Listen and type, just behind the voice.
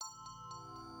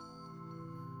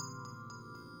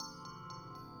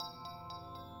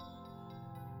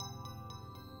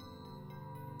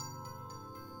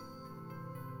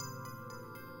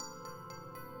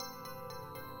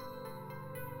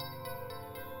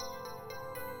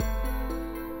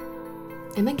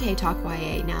M&K Talk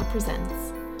YA now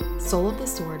presents Soul of the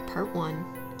Sword Part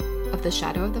 1 of the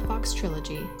Shadow of the Fox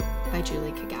Trilogy by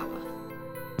Julie Kagawa.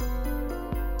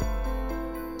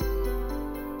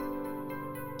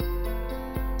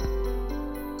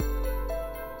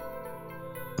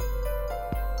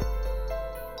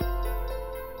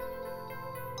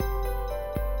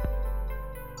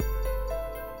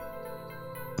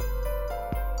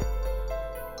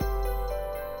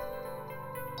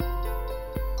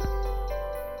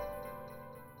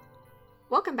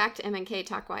 Welcome back to M&K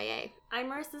Talk YA. I'm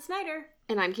Marissa Snyder.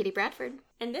 And I'm Katie Bradford.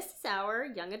 And this is our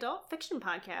young adult fiction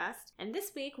podcast. And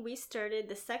this week we started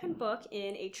the second book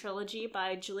in a trilogy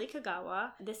by Julie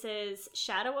Kagawa. This is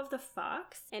Shadow of the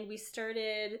Fox. And we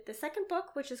started the second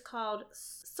book, which is called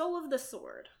Soul of the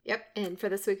Sword. Yep, and for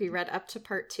this week we read up to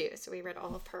part 2, so we read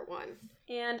all of part 1.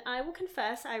 And I will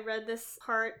confess, I read this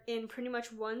part in pretty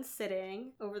much one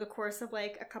sitting over the course of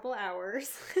like a couple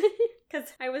hours.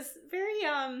 Because I was very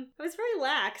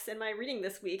lax in my reading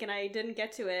this week, and I didn't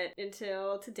get to it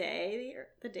until today,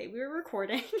 the day we were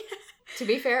recording. To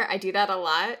be fair, I do that a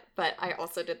lot, but I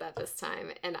also did that this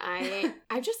time. And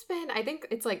I've just been, I think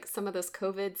it's like some of this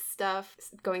COVID stuff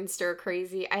going stir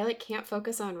crazy. I can't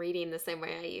focus on reading the same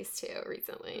way I used to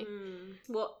recently.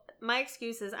 Well, my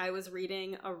excuse is I was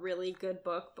reading a really good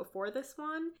book before this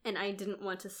one, and I didn't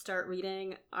want to start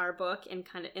reading our book and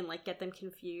get them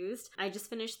confused. I just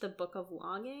finished the Book of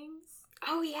Longings.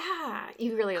 Oh yeah,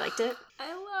 you really liked it?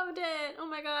 I loved it. Oh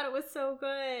my god, it was so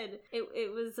good.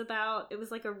 It was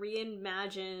like a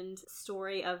reimagined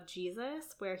story of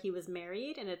Jesus where he was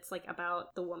married, and it's like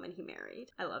about the woman he married.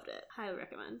 I loved it. Highly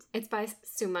recommend. It's by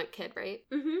Sumant Kid, right?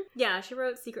 Mm-hmm. Yeah, she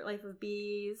wrote Secret Life of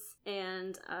Bees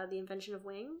and The Invention of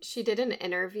Wings. She did an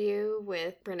interview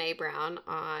with Brene Brown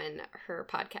on her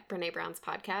podcast, Brene Brown's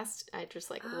podcast. I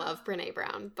just love Brene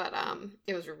Brown, but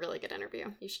it was a really good interview.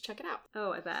 You should check it out.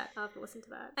 Oh, I bet. I'll have to listen to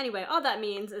that. Anyway, all that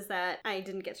means is that I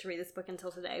didn't get to read this book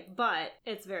until today, but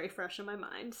it's very fresh in my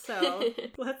mind. So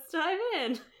let's dive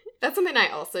in. That's something I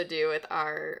also do with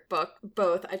our book.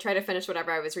 Both, I try to finish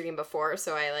whatever I was reading before,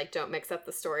 so I don't mix up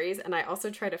the stories, and I also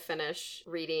try to finish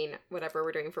reading whatever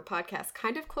we're doing for podcasts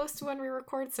kind of close to when we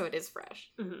record, so it is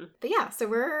fresh. Mm-hmm. But yeah,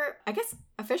 so I guess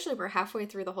officially we're halfway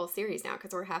through the whole series now,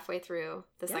 because we're halfway through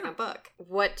the second book.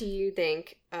 What do you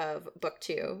think of book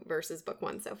 2 versus book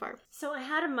 1 so far? So I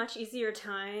had a much easier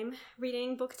time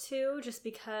reading book 2 just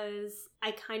because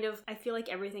I feel like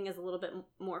everything is a little bit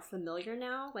more familiar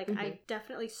now. I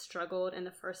definitely struggled in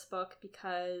the first book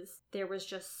because there was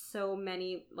just so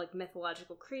many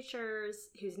mythological creatures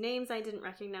whose names I didn't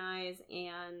recognize,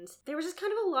 and there was just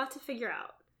kind of a lot to figure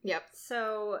out. Yep.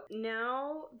 So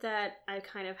now that I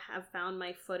kind of have found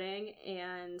my footing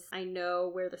and I know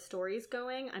where the story's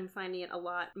going, I'm finding it a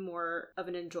lot more of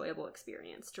an enjoyable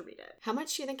experience to read it. How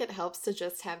much do you think it helps to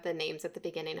just have the names at the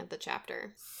beginning of the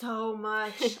chapter? So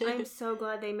much. I'm so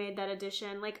glad they made that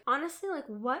addition. Honestly,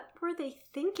 what were they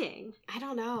thinking? I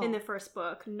don't know. In the first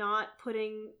book, not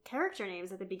putting character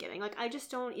names at the beginning. I just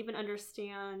don't even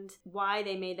understand why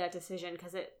they made that decision,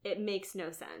 because it makes no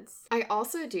sense. I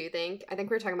also do think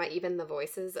we're talking about even the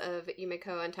voices of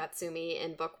Yumiko and Tatsumi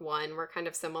in book 1 were kind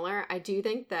of similar. I do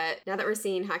think that now that we're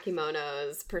seeing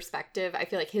Hakimono's perspective, I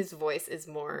feel like his voice is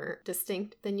more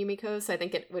distinct than Yumiko's, so I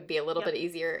think it would be a little bit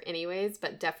easier anyways,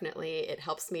 but definitely it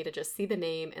helps me to just see the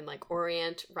name and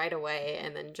orient right away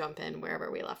and then jump in wherever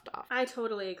we left off. I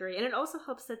totally agree. And it also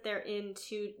helps that they're in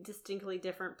two distinctly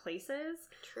different places.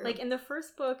 True. In the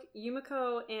first book,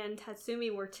 Yumiko and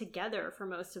Tatsumi were together for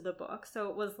most of the book, so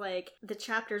it was the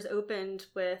chapters opened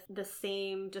with the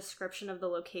same description of the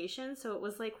location, so it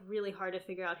was really hard to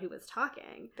figure out who was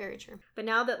talking. Very true. But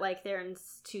now that they're in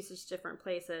two such different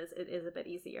places, it is a bit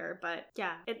easier. But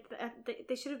yeah,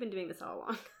 they should have been doing this all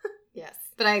along. Yes.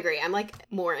 But I agree. I'm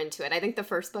more into it. I think the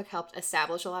first book helped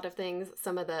establish a lot of things.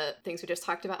 Some of the things we just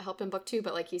talked about helped in book 2,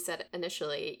 but like you said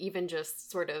initially, even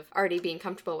just sort of already being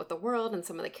comfortable with the world and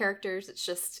some of the characters,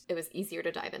 it was easier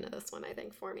to dive into this one, I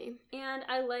think, for me. And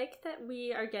I like that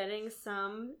we are getting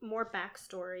some more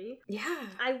backstory. Yeah.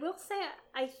 I will say,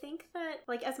 I think that,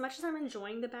 as much as I'm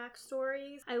enjoying the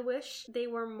backstories, I wish they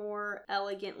were more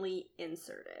elegantly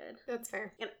inserted. That's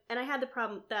fair. And I had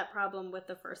that problem with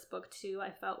the first book, too.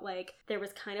 I felt there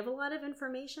was kind of a lot of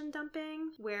information dumping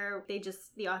where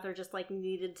the author just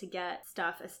needed to get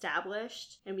stuff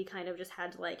established, and we kind of just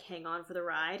had to hang on for the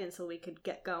ride until we could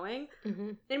get going.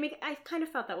 Mm-hmm. And I kind of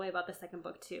felt that way about the second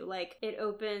book too. It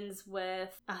opens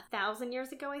with 1,000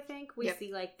 years ago, I think. We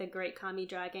see the great kami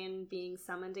dragon being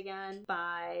summoned again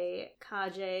by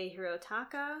Kaje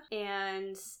Hirotaka,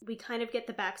 and we kind of get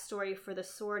the backstory for the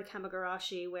sword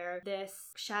Kamigarashi, where this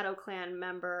shadow Shadow Clan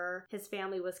member, his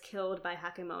family was killed by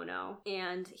Hakemono,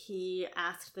 and he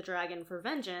asked the dragon for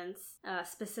vengeance.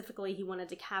 Specifically, he wanted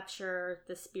to capture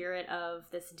the spirit of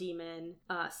this demon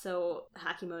so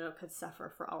Hakemono could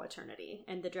suffer for all eternity.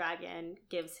 And the dragon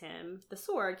gives him the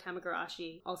sword,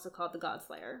 Kamigarashi, also called the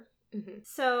Godslayer. Mm-hmm.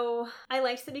 So I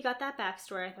liked that we got that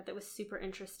backstory. I thought that was super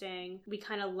interesting. We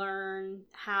kind of learn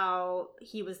how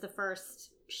he was the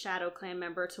first Shadow Clan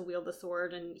member to wield the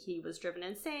sword, and he was driven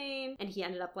insane, and he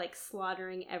ended up like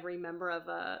slaughtering every member of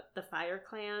the Fire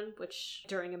Clan, which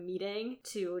during a meeting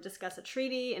to discuss a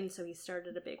treaty, and so he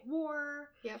started a big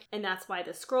war. Yep. And that's why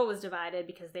the scroll was divided,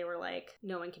 because they were like,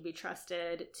 no one can be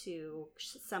trusted to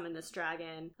summon this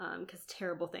dragon, because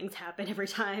terrible things happen every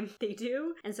time they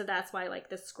do. And so that's why like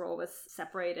the scroll was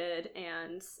separated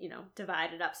and, you know,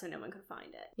 divided up so no one could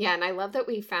find it. Yeah, and I love that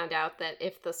we found out that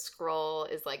if the scroll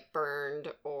is like burned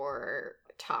or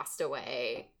tossed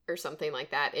away or something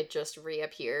like that, it just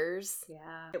reappears.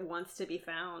 Yeah, it wants to be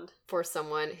found. For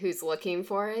someone who's looking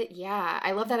for it. Yeah,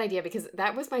 I love that idea, because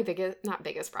that was my not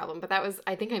biggest problem, but that was,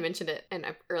 I think I mentioned it in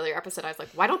an earlier episode. I was like,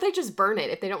 why don't they just burn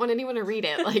it if they don't want anyone to read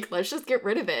it? Like, let's just get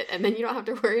rid of it, and then you don't have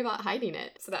to worry about hiding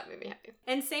it. So that made me happy.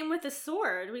 And same with the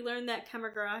sword. We learned that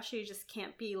Kamigarashi just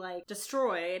can't be, like,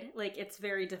 destroyed. Like, it's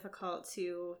very difficult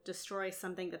to destroy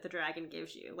something that the dragon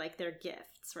gives you. Like, they're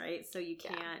gifts, right? So you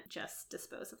can't just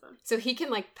dispose of them. So he can,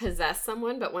 like, possess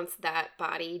someone, but once that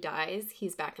body dies,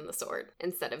 he's back in the sword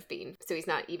instead of being, so he's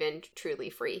not even truly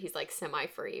free. He's like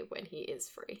semi-free when he is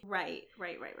free. Right.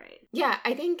 Yeah,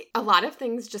 I think a lot of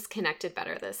things just connected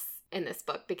better in this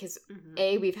book, because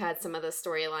A, we've had some of the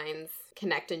storylines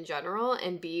connect in general,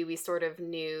 and B, we sort of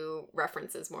knew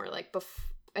references more. Like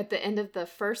at the end of the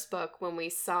first book, when we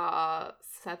saw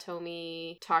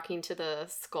Satomi talking to the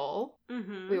skull,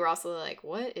 we were also like,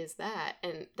 what is that?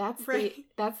 And that's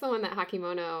that's the one that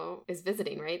Hakemono is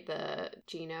visiting, right? The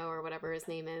Gino or whatever his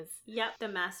name is. Yep, the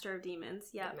Master of Demons.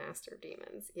 Yep. The Master of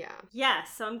Demons, yeah. Yeah,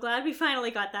 so I'm glad we finally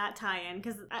got that tie-in,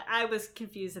 because I was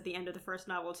confused at the end of the first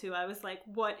novel too. I was like,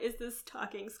 what is this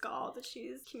talking skull that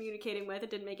she's communicating with? It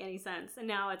didn't make any sense. And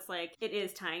now it's like, it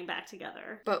is tying back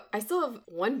together. But I still have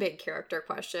one big character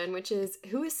question, which is,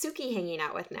 who is Suki hanging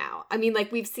out with now? I mean,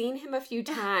 like, we've seen him a few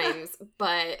times,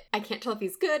 but I can't tell if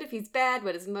he's good, if he's bad,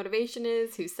 what his motivation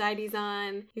is, whose side he's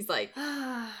on. He's like...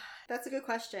 That's a good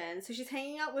question. So she's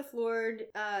hanging out with Lord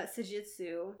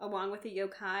Sujitsu, along with a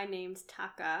yokai named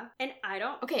Taka. And I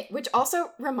don't... Okay, which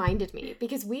also reminded me,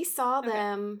 because we saw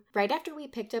them right after we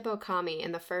picked up Okami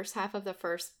in the first half of the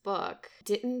first book.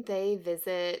 Didn't they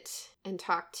visit and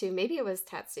talk to, maybe it was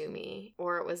Tatsumi,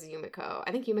 or it was Yumiko.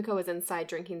 I think Yumiko was inside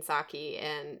drinking sake,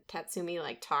 and Tatsumi,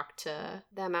 like, talked to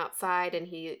them outside, and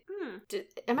he...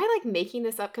 am I, like, making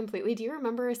this up completely? Do you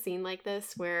remember a scene like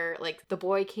this where, like, the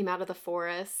boy came out of the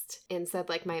forest and said,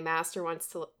 like, my master wants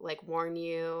to, like, warn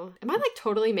you? Am I, like,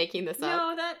 totally making this up?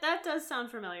 No, that does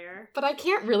sound familiar. But I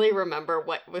can't really remember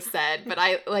what was said, but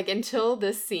I, like, until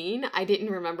this scene, I didn't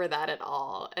remember that at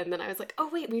all. And then I was like, oh,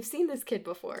 wait, we've seen this kid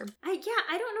before.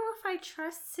 I don't know if I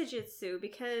trust Sujitsu,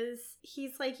 because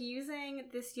he's, like, using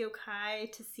this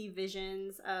yokai to see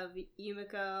visions of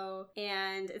Yumiko,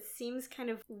 and it seems kind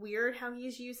of weird how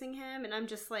he's using him, and I'm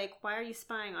just like, why are you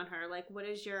spying on her? Like, what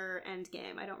is your end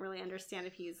game? I don't really understand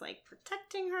if he's, like,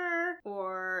 protecting her,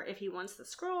 or if he wants the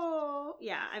scroll.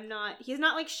 Yeah, he's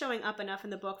not, like, showing up enough in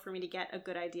the book for me to get a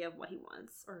good idea of what he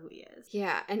wants, or who he is.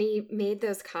 Yeah, and he made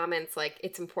those comments, like,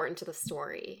 it's important to the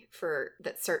story for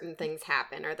that certain things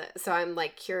happen, or that, so I'm,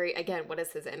 like, curious, again, what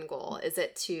is his end goal? Is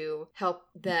it to help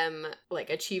them, like,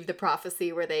 achieve the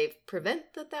prophecy where they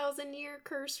prevent the 1,000-year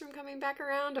curse from coming back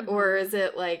around? Or is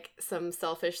it, like, some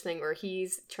selfish thing where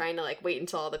he's trying to, like, wait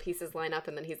until all the pieces line up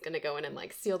and then he's gonna go in and,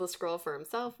 like, steal the scroll for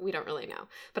himself? We don't really know.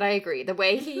 But I agree. The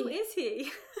way Who is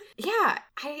he? Yeah,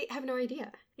 I have no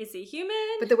idea. Is he human?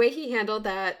 But the way he handled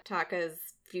that Taka's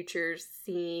future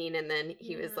scene, and then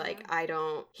he was like,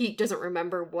 he doesn't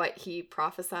remember what he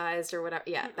prophesized or whatever.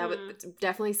 Yeah, that was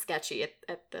definitely sketchy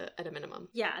at a minimum.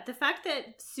 Yeah, the fact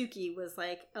that Suki was,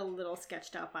 like, a little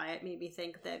sketched out by it made me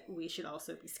think that we should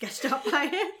also be sketched out by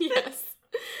it. Yes.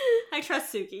 I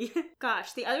trust Suki.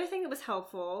 Gosh, the other thing that was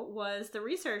helpful was the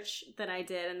research that I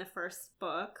did in the first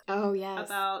book. Oh, yes.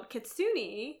 About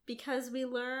Kitsune, because we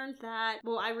learned that,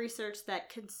 well, I researched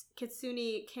that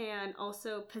Kitsune can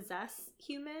also possess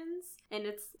humans, and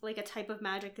it's like a type of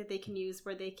magic that they can use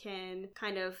where they can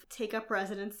kind of take up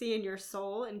residency in your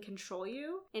soul and control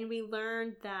you. And we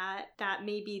learned that that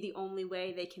may be the only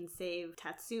way they can save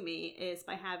Tatsumi is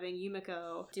by having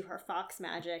Yumiko do her fox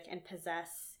magic and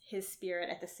possess his spirit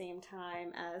at the same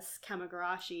time as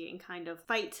Kamigarashi and kind of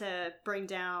fight to bring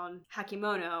down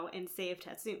Hakimono and save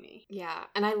Tatsumi. Yeah,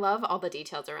 and I love all the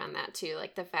details around that too,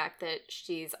 like the fact that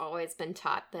she's always been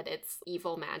taught that it's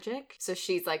evil magic, so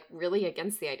she's like really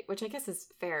against the idea, which I guess is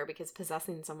fair because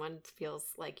possessing someone feels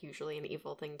like usually an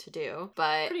evil thing to do,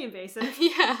 but pretty invasive.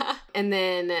 Yeah. And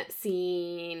then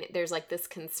seeing there's like this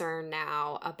concern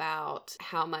now about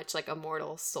how much like a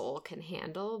mortal soul can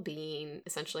handle being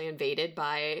essentially invaded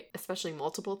by especially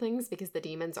multiple things, because the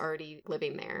demon's already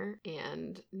living there,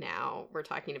 and now we're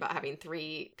talking about having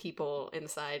 3 people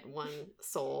inside one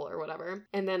soul or whatever.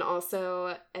 And then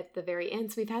also at the very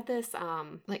end, so we've had this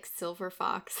like silver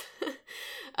fox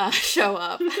show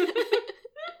up.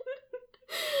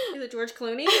 Is it George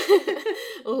Clooney?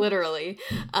 Literally.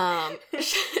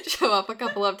 Show up a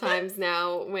couple of times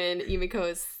now when Yumiko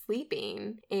is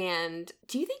sleeping. And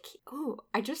do you think... Oh,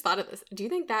 I just thought of this. Do you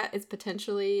think that is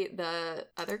potentially the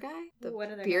other guy?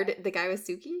 What other beard, guy? The guy with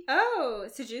Suki? Oh,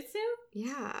 Sujutsu?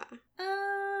 Yeah.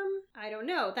 I don't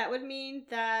know. That would mean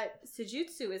that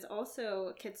Sujutsu is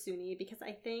also Kitsune, because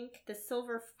I think the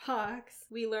silver fox,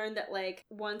 we learned that like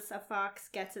once a fox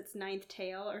gets its 9th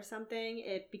tail or something,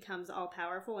 it becomes all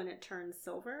powerful and it turns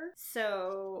silver.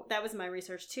 So that was my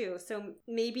research too. So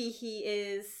maybe he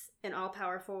is an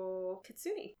all-powerful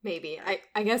Kitsune. Maybe.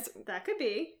 I guess that could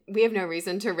be. We have no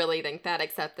reason to really think that,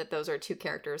 except that those are 2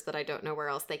 characters that I don't know where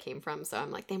else they came from. So I'm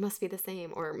like, they must be the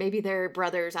same. Or maybe they're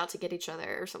brothers out to get each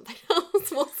other or something else.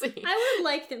 We'll see. I would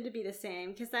like them to be the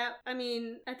same, because that, I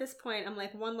mean, at this point, I'm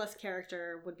like, one less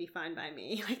character would be fine by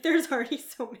me. Like, there's already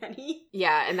so many.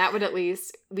 Yeah, and that would at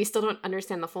least, we still don't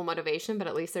understand the full motivation, but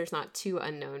at least there's not 2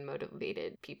 unknown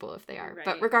motivated people if they are. Right.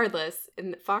 But regardless,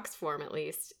 in Fox form at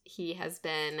least, he has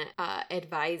been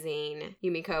advising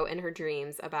Yumiko in her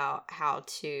dreams about how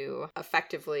to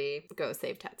effectively go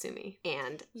save Tatsumi.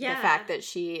 And the fact that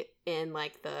she, in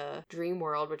like the dream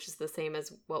world, which is the same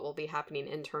as what will be happening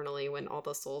internally when all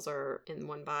the souls are in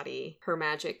one body, her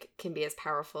magic can be as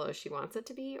powerful as she wants it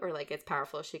to be, or like as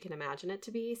powerful as she can imagine it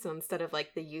to be. So instead of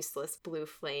like the useless blue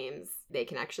flames, they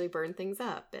can actually burn things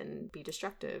up and be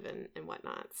destructive and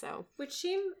whatnot. So, which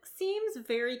seems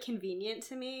very convenient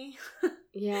to me.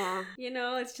 Yeah. You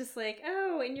know, it's just like,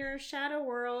 oh, in your shadow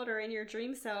world or in your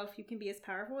dream self, you can be as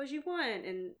powerful as you want.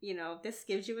 And, you know, this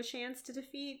gives you a chance to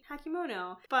defeat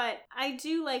Hakimono. But I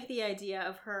do like the idea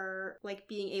of her, like,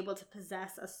 being able to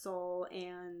possess a soul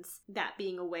and that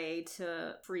being a way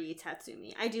to free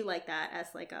Tatsumi. I do like that as,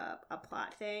 like, a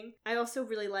plot thing. I also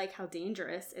really like how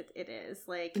dangerous it is.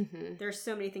 Like, there's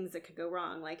so many things that could go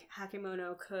wrong. Like,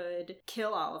 Hakimono could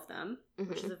kill all of them,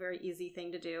 which is a very easy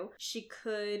thing to do. She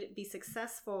could be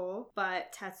successful,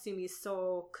 but Tatsumi's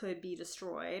soul could be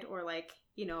destroyed or, like,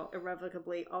 you know,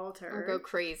 irrevocably altered. Or go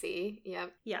crazy.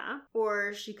 Yep. Yeah.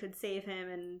 Or she could save him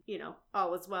and, you know,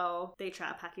 all is well, they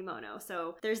trap Hakimono.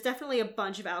 So there's definitely a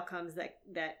bunch of outcomes that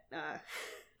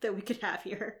that we could have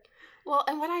here. Well,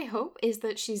 and what I hope is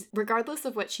that she's, regardless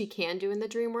of what she can do in the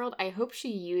dream world, I hope she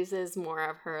uses more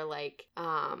of her, like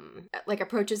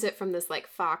approaches it from this, like,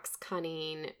 fox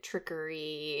cunning,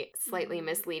 trickery, slightly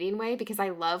misleading way, because I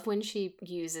love when she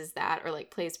uses that or,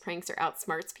 like, plays pranks or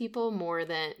outsmarts people more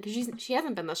than, because she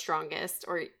hasn't been the strongest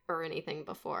or anything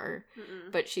before,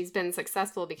 but she's been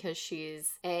successful because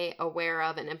she's, A, aware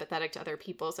of and empathetic to other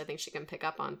people, so I think she can pick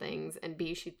up on things, and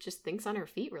B, she just thinks on her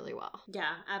feet really well.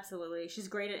 Yeah, absolutely. She's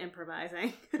great at improvising.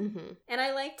 And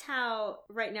I liked how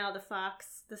right now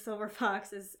the silver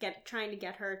fox is trying to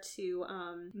get her to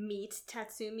meet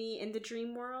Tatsumi in the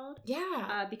dream world.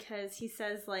 Yeah. Because he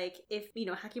says, like, if, you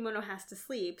know, Hakimono has to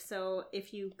sleep, so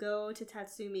if you go to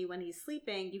Tatsumi when he's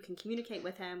sleeping, you can communicate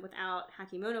with him without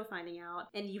Hakimono finding out,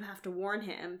 and you have to warn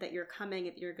him that you're coming,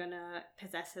 that you're gonna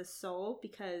possess his soul,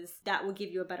 because that will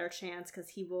give you a better chance, because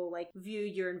he will, like, view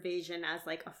your invasion as,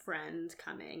 like, a friend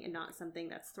coming and not something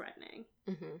that's threatening.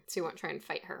 So you won't try and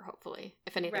fight her, hopefully.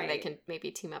 If anything, they can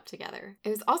maybe team up together. It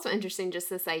was also interesting, just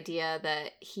this idea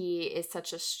that he is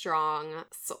such a strong...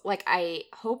 like, I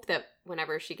hope that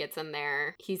whenever she gets in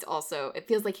there, he's also... it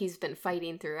feels like he's been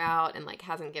fighting throughout and, like,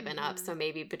 hasn't given up. So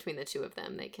maybe between the 2 of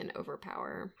them, they can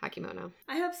overpower Hakimono.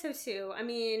 I hope so, too. I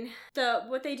mean,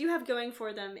 what they do have going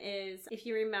for them is, if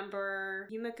you remember,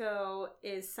 Yumiko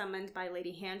is summoned by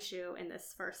Lady Hanshu in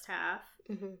this first half.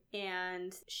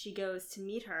 And she goes to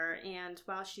meet her, and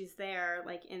while she's there,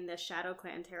 like in the Shadow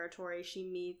Clan territory, she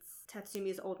meets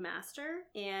Tatsumi's old master,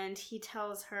 and he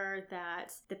tells her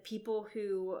that the people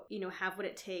who, you know, have what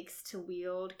it takes to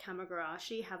wield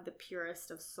Kamigarashi have the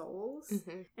purest of souls.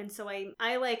 And so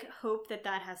I like hope that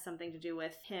has something to do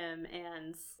with him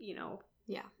and, you know,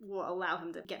 will allow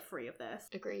him to get free of this.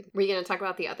 Agreed. Were you going to talk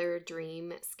about the other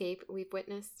dreamscape we've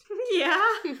witnessed? Yeah.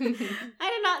 I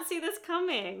did not see this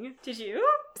coming. Did you?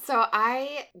 So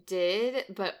I did,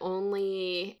 but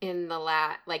only in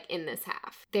in this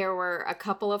half. There were a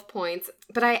couple of points,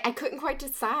 but I couldn't quite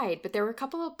decide, but there were a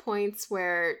couple of points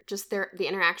where just the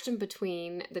interaction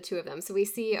between the two of them. So we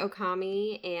see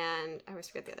Okami and, I always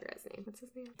forget the other guy's name. What's his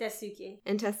name? Desuki.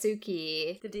 And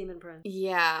Tetsuki. The demon prince.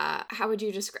 Yeah. How would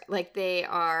you describe, like, they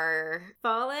are...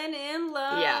 fallen in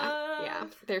love. Yeah.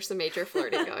 There's some major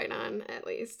flirting going on, at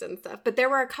least, and stuff. But there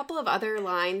were a couple of other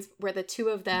lines where the two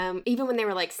of them, even when they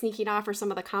were, like, sneaking off, or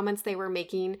some of the comments they were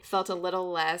making felt a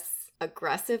little less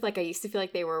aggressive. Like, I used to feel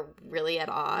like they were really at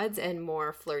odds and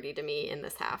more flirty to me in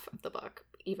this half of the book,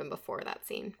 even before that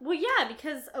scene. Well, yeah,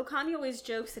 because Okami always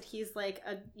jokes that he's like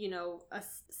a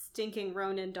stinking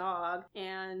Ronin dog,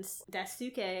 and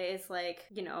Daisuke is like,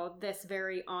 this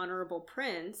very honorable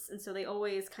prince, and so they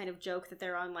always kind of joke that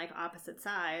they're on like opposite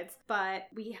sides. But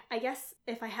I guess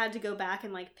if I had to go back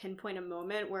and like pinpoint a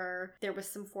moment where there was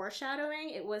some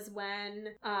foreshadowing, it was when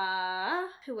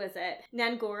who was it?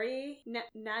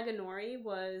 Naganori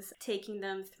was taking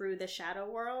them through the shadow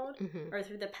world, or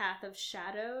through the path of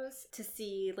shadows to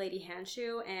see Lady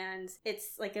Hanshu, and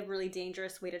it's like a really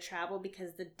dangerous way to travel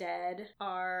because the dead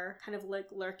are kind of like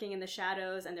lurking in the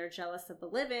shadows, and they're jealous of the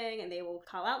living, and they will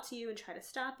call out to you and try to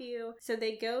stop you. So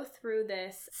they go through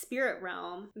this spirit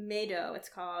realm, Meido it's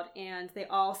called, and they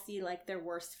all see like their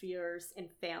worst fears and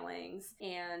failings,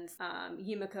 and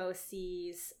Yumiko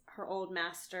sees her old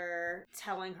master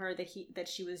telling her that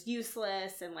she was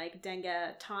useless, and like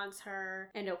Denga taunts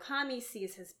her, and Okami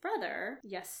sees his brother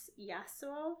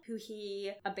Yasuo, who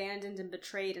he abandoned and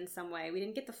betrayed in some way. We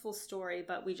didn't get the full story,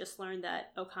 but we just learned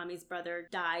that Okami's brother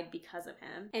died because of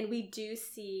him, and we do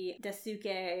see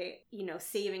Daisuke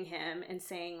saving him and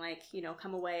saying like,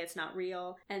 come away, it's not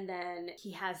real. And then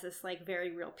he has this like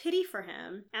very real pity for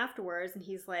him afterwards, and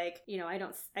he's like, I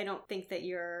don't think that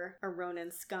you're a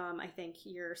Ronin scum. I think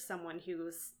you're someone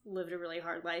who's lived a really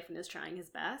hard life and is trying his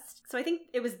best. So I think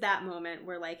it was that moment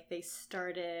where like they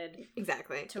started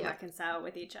to reconcile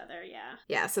with each other.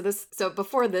 So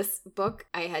before this book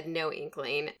I had no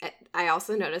inkling. I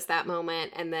also noticed that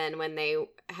moment, and then when they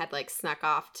had like snuck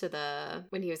off to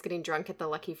when he was getting drunk at the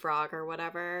Lucky Frog or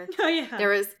whatever, there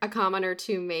was a comment or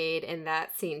two made in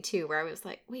that scene too where I was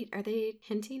like, wait, are they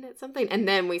hinting at something? And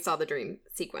then we saw the dream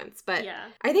sequence. But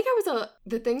I think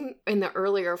the thing in the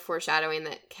earlier foreshadowing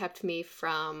that kept me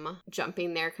from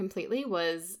jumping there completely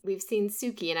was we've seen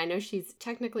Suki, and I know she's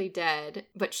technically dead,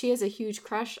 but she has a huge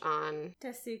crush on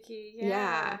Daisuke.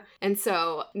 Yeah. And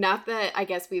so, not that I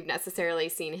guess we've necessarily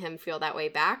seen him feel that way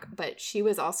back, but she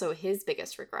was also his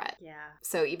biggest regret. Yeah.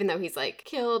 So even though he's like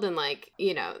killed and like,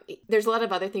 there's a lot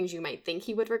of other things you might think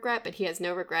he would regret, but he has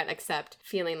no regret except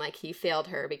feeling like he failed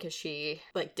her because she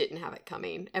like didn't have it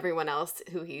coming. Everyone else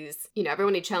who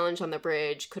everyone he challenged on the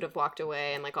bridge could have walked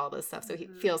away and like all this stuff. So he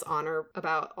feels honor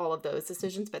about all of those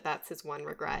decisions, but that's his one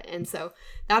regret. And so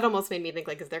that almost made me think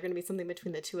like, is there going to be something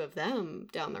between the two of them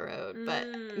down the road? But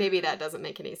maybe that doesn't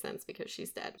make any sense because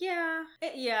she's dead.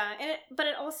 But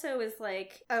it also is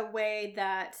like a way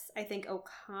that I think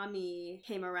Okami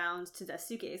came around to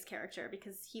Daisuke's character,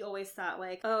 because he always thought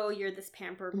like, oh, you're this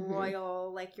pampered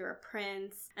royal, like you're a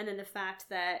prince. And then the fact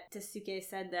that Daisuke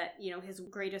said that, his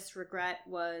greatest regret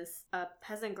was a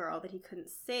peasant girl that he couldn't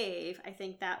save, I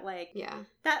think that like,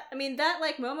 that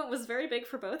like moment was very big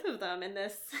for both of them in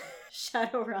this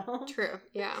shadow realm. True.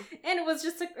 Yeah. And it was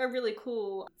just a really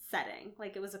cool setting.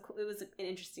 Like it was an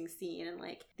interesting scene, and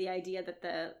like the idea that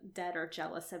the dead are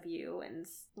jealous of you and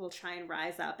will try and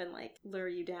rise up and like lure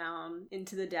you down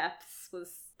into the depths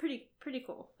was pretty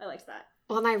cool. I liked that.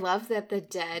 Well, and I love that the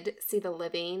dead see the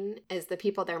living as the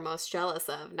people they're most jealous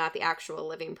of, not the actual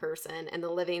living person. And the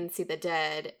living see the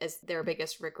dead as their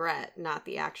biggest regret, not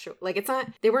the actual... Like, it's not...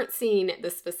 They weren't seeing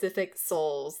the specific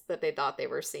souls that they thought they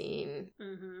were seeing,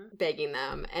 begging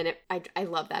them. And I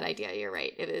love that idea. You're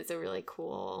right. It is a really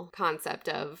cool concept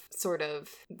of sort of...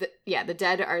 the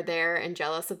dead are there and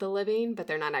jealous of the living, but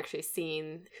they're not actually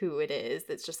seeing who it is.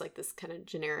 It's just like this kind of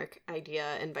generic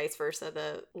idea, and vice versa.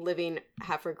 The living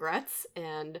have regrets,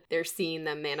 and they're seeing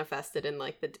them manifested in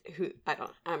like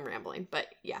I'm rambling, but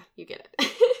yeah, you get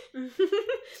it.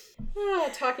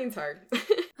 Talking's hard.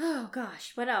 Oh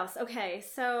gosh, what else? Okay,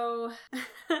 so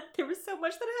there was so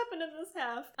much that happened in this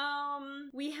half.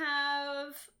 We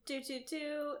have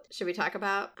Should we talk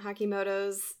about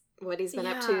Hakimoto's what he's been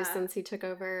up to since he took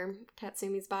over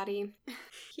Tatsumi's body.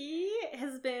 He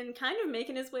has been kind of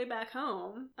making his way back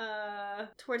home,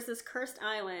 towards this cursed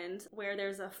island where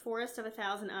there's a forest of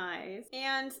 1,000 eyes.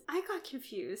 And I got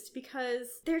confused because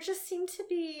there just seemed to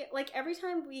be, like, every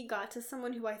time we got to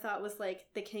someone who I thought was, like,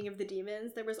 the king of the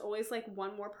demons, there was always, like,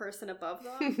 one more person above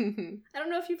them. I don't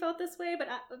know if you felt this way,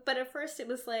 but at first it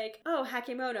was like, oh,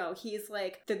 Hakimono, he's,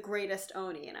 like, the greatest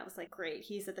Oni. And I was like, great,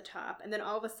 he's at the top. And then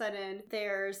all of a sudden,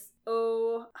 there's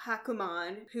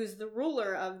Hakuman, who's the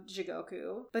ruler of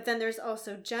Jigoku. But then there's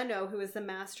also Geno, who is the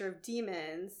master of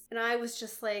demons. And I was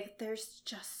just like, there's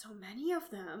just so many of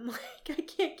them. Like, I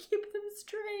can't keep them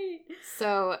straight.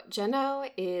 So Geno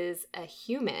is a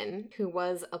human who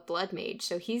was a blood mage.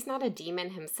 So he's not a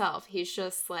demon himself. He's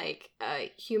just like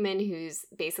a human who's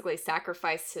basically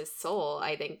sacrificed his soul,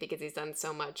 I think, because he's done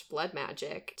so much blood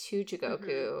magic to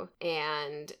Jigoku.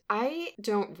 And I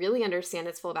don't really understand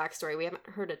his full backstory. We haven't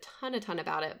heard a ton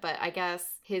about it, but I guess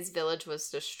his village was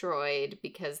destroyed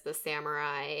because the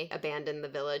samurai abandoned the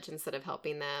village instead of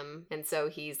helping them. And so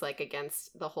he's like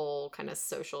against the whole kind of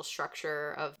social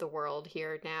structure of the world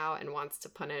here now and wants to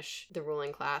punish the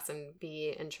ruling class and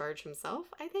be in charge himself,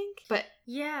 I think. But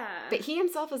he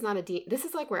himself is not a demon. This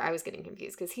is like where I was getting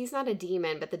confused because he's not a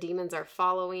demon, but the demons are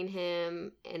following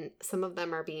him and some of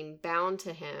them are being bound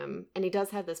to him. And he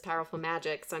does have this powerful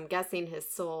magic. So I'm guessing his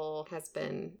soul has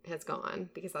gone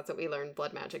because that's what we learned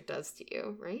blood magic does to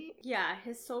you, right? Yeah,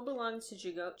 his soul belongs to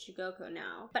Jigoku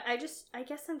now. But I guess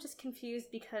I'm just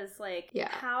confused because, like,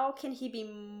 how can he be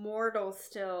mortal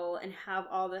still and have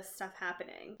all this stuff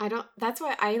happening? That's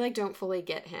why I, like, don't fully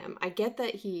get him. I get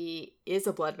that he is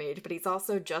a blood mage, but he's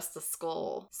also just a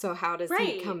skull. So how does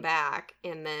he come back?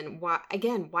 And then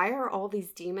why are all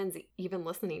these demons even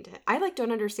listening to him? I, like,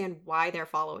 don't understand why they're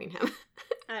following him.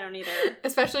 I don't either.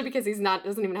 Especially because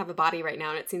doesn't even have a body right now,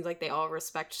 and it seems like they all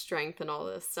respect strength and all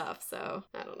this stuff, so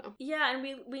I don't know. Yeah, and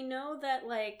we know that,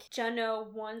 like, Geno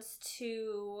wants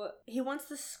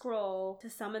the scroll to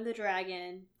summon the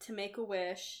dragon, to make a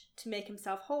wish, to make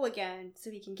himself whole again, so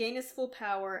he can gain his full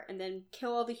power and then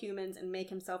kill all the humans and make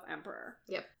himself emperor.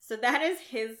 Yep. So that is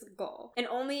his goal. And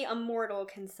only a mortal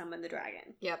can summon the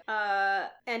dragon. Yep.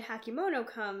 And Hakimono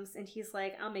comes and he's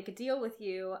like, I'll make a deal with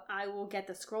you. I will get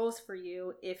the scrolls for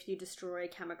you if you destroy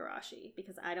Kamigarashi,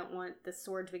 because I don't want the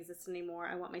sword to exist anymore.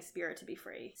 I want my spirit to be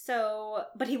free. So,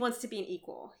 but he wants to be an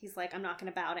equal. He's like, I'm not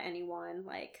going to bow to anyone,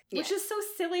 like, which is so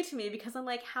silly to me because I'm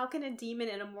like, how can a demon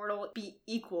and a mortal be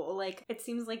equal? Like, it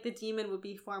seems like the demon would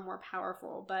be far more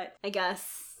powerful, but I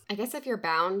guess if you're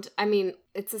bound, I mean,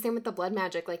 it's the same with the blood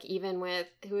magic. Like, even with,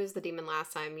 who was the demon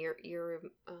last time? I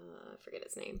forget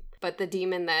his name. But the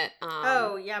demon that,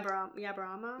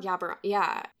 Yaburama?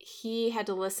 Yeah. He had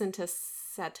to listen to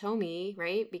Satomi,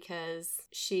 right? Because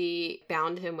she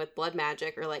bound him with blood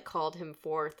magic or, like, called him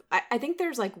forth. I think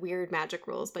there's, like, weird magic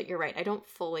rules, but you're right. I don't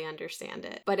fully understand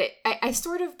it. But I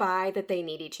sort of buy that they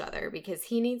need each other because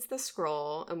he needs the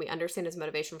scroll and we understand his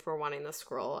motivation for wanting the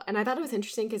scroll. And I thought it was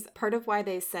interesting because part of why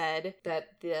they said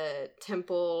that the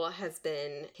temple has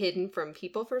been hidden from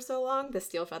people for so long, the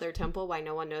Steel Feather Temple, why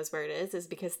no one knows where it is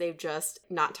because they've just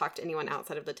not talked to anyone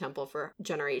outside of the temple for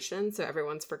generations, so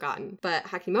everyone's forgotten. But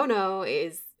Hakimono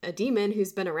is a demon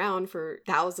who's been around for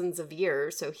thousands of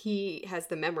years, so he has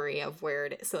the memory of where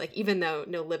it is. So, like, even though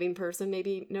no living person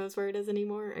maybe knows where it is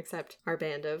anymore, except our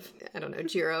band of, I don't know,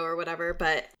 Jiro or whatever,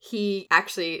 but he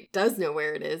actually does know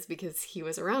where it is because he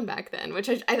was around back then,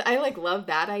 which I like love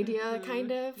that idea,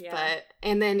 kind of. Yeah. But,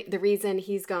 and then the reason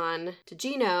he's gone to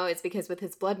Geno is because with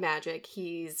his blood magic,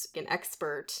 he's an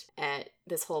expert at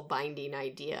this whole binding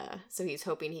idea. So he's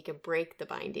hoping he can break the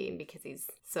binding because he's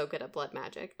so good at blood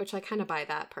magic, which I kind of buy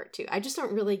that part too. I just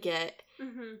don't really get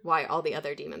why all the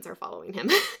other demons are following him.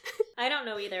 I don't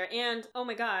know either. And oh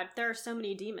my god, there are so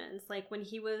many demons. Like, when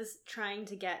he was trying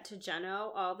to get to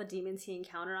Geno, all the demons he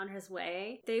encountered on his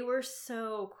way, they were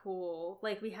so cool.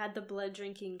 Like, we had the blood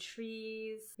drinking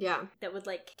trees that would,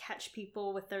 like, catch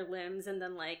people with their limbs and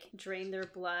then, like, drain their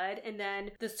blood. And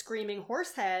then the screaming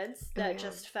horse heads that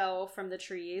just fell from the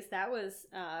trees. That was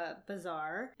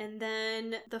bizarre. And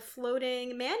then the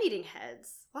floating man-eating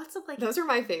heads. Lots of, like... Those are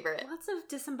my favorite. Lots of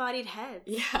disembodied heads.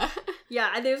 Yeah.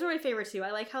 Yeah, those are my favorite too.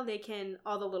 I like how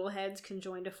all the little heads can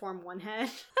join to form one head.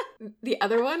 The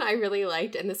other one I really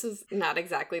liked, and this was not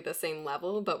exactly the same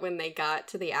level, but when they got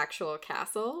to the actual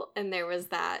castle and there was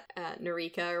that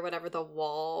Narika or whatever, the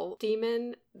wall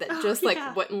demon that just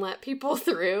wouldn't let people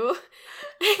through.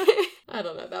 I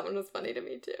don't know, that one was funny to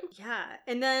me too. Yeah.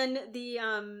 And then the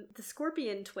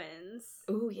Scorpion twins.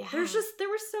 Ooh, yeah. There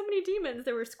were so many demons.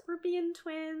 There were Scorpion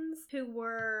twins who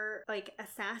were like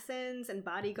assassins and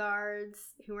bodyguards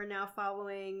who are now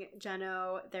following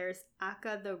Geno. There's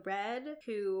Akka the Red,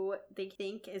 who they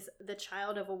think is the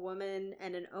child of a woman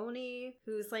and an Oni,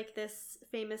 who's like this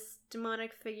famous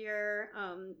demonic figure.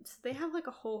 So they have like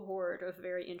a whole horde of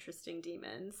very interesting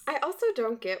demons. I also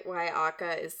don't get why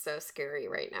Akka is so scary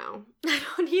right now. I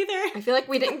don't either. I feel like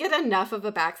we didn't get enough of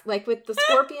a like with the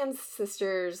Scorpion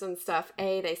sisters and stuff.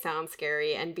 A, they sound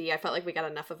scary, and B, I felt like we got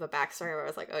enough of a backstory where I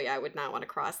was like, oh yeah, I would not want to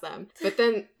cross them. But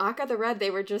then Akka the Red, they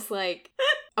were just like,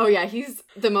 oh yeah, he's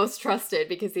the most trusted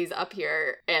because he's up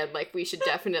here, and like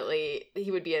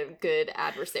he would be a good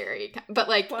adversary. But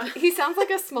like he sounds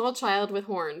like a small child with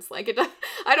horns. Like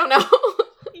I don't know.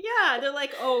 Yeah, they're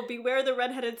like, oh, beware the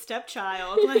redheaded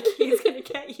stepchild. Like, he's gonna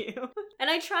get you. And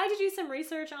I tried to do some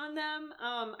research on them.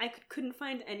 I couldn't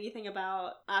find anything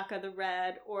about Akka the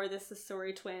Red or the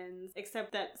Sasori twins,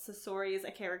 except that Sasori is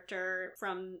a character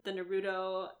from the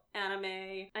Naruto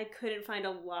anime. I couldn't find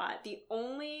a lot. The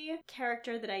only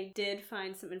character that I did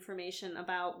find some information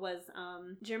about was,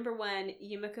 do you remember when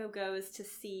Yumiko goes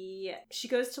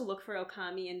to look for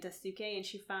Okami and Dasuke, and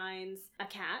she finds a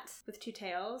cat with two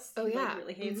tails? Oh, yeah. Like,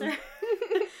 really hates her.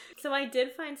 So I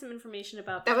did find some information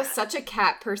about that. That was such a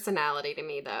cat personality to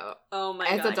me, though. Oh my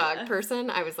god. As a dog person,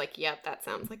 I was like, yep, that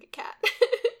sounds like a cat.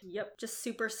 Yep, just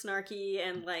super snarky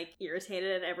and like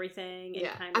irritated at everything. And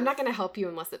yeah, I'm not gonna help you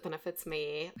unless it benefits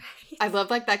me. Right. I love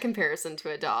like that comparison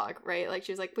to a dog, right? Like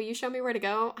she was like, will you show me where to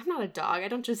go? I'm not a dog. I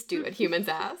don't just do what humans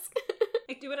ask.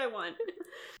 I do what I want.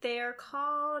 They are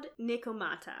called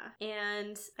Nekomata,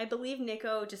 and I believe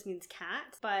Neko just means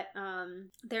cat, but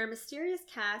they're mysterious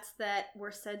cats that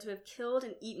were said to have killed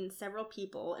and eaten several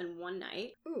people in one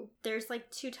night. Ooh. There's like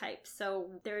two types. So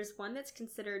there's one that's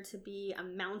considered to be a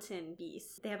mountain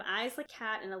beast. They have eyes like a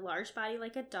cat and a large body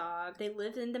like a dog. They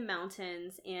live in the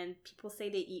mountains, and people say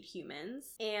they eat humans.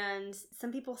 And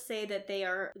some people say that they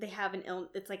have an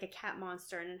it's like a cat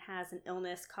monster, and it has an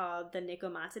illness called the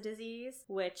Nekomata disease,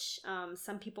 which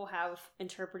some people have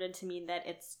interpreted to mean that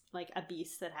it's like a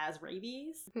beast that has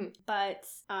rabies. But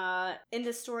in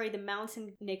the story, the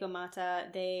mountain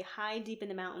Nekomata, they hide deep in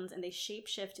the mountains and they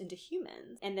shapeshift into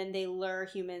humans, and then they lure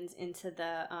humans into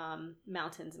the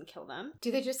mountains and kill them.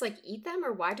 Do they just like eat them,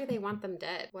 or why do they want them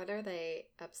dead? What are they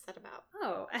upset about?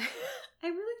 Oh, I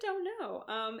really don't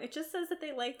know. It just says that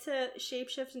they like to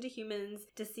shapeshift into humans,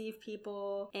 deceive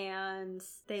people, and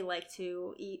they like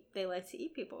to eat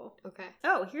people. Okay.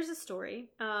 Oh, here's a story.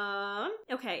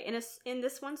 Okay, in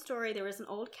this one story, there was an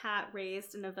old cat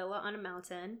raised in a villa on a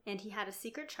mountain, and he had a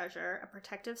secret treasure, a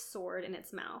protective sword in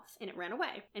its mouth, and it ran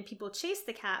away. And people chased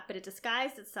the cat, but it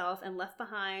disguised itself and left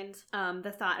behind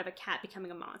the thought of a cat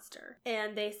becoming a monster.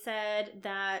 And they said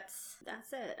that's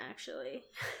it, actually.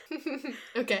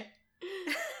 Okay.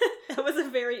 That was a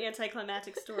very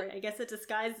anticlimactic story. I guess it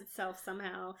disguised itself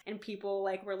somehow, and people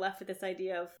like were left with this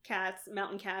idea of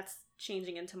mountain cats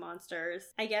changing into monsters.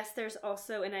 I guess there's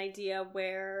also an idea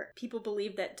where people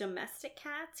believe that domestic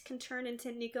cats can turn into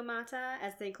Nekomata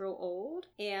as they grow old,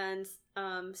 and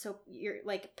so your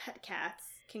like pet cats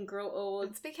can grow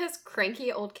old. It's because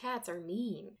cranky old cats are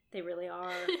mean. They really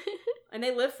are. And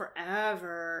they live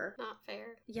forever. Not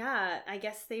fair. Yeah, I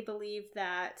guess they believe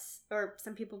that, or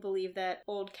some people believe that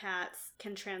old cats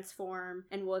can transform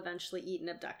and will eventually eat and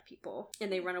abduct people, and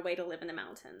they run away to live in the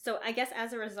mountains. So I guess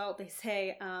as a result, they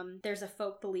say there's a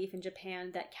folk belief in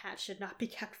Japan that cats should not be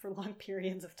kept for long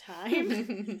periods of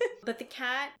time. But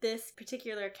this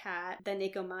particular cat, the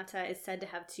Nekomata, is said to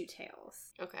have two tails.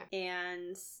 Okay.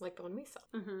 And like the one we saw.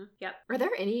 Mm-hmm. Yep. Are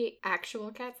there any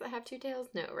actual cats that have two tails?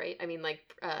 No, right? I mean, like,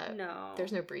 no.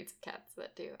 There's no breeds of cats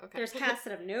that do. Okay. There's cats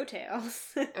that have no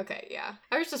tails. Okay, yeah.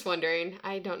 I was just wondering.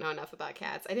 I don't know enough about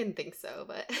cats. I didn't think so,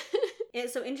 but... And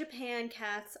so in Japan,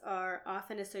 cats are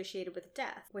often associated with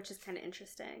death, which is kind of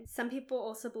interesting. Some people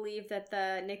also believe that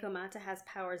the Nekomata has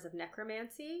powers of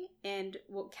necromancy and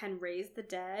can raise the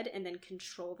dead and then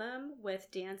control them with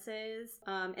dances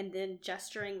and then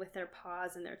gesturing with their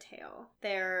paws and their tail.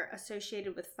 They're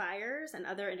associated with fires and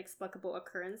other inexplicable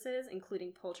occurrences,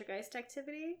 including poltergeist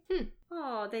activity.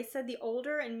 Oh, they said the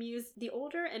older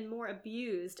and more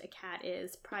abused a cat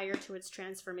is prior to its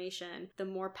transformation, the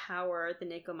more power the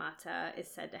Nekomata Nikomata is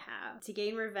said to have. To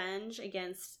gain revenge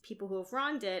against people who have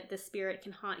wronged it, the spirit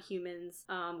can haunt humans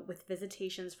with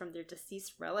visitations from their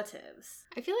deceased relatives.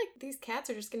 I feel like these cats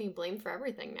are just getting blamed for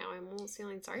everything now. I'm almost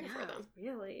feeling sorry for them.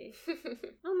 Really?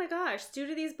 Oh my gosh. Due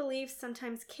to these beliefs,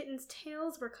 sometimes kittens'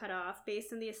 tails were cut off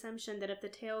based on the assumption that if the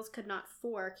tails could not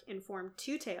fork and form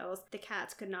two tails, the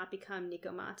cats could not become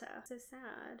Nikomata. So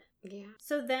sad. Yeah.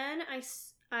 So then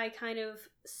I kind of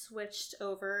switched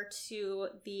over to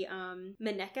the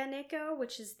Maneka Neko,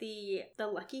 which is the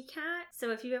lucky cat.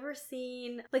 So if you've ever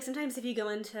seen, like sometimes if you go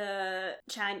into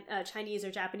Chinese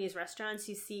or Japanese restaurants,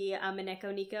 you see a Maneko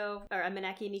Neko or a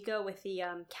Maneki Neko with the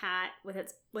cat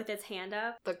with its hand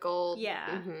up. The gold. Yeah.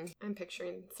 Mm-hmm. I'm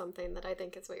picturing something that I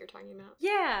think is what you're talking about.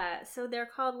 Yeah. So they're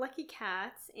called lucky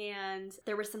cats, and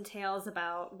there were some tales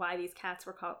about why these cats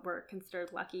were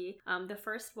considered lucky. The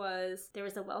first was there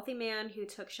was a wealthy man who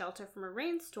took shelter from a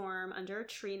rainstorm under a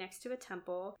tree next to a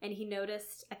temple, and he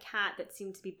noticed a cat that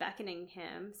seemed to be beckoning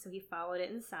him, so he followed it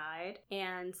inside,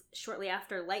 and shortly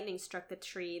after, lightning struck the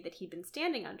tree that he'd been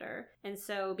standing under, and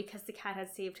so because the cat had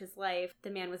saved his life,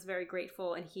 the man was very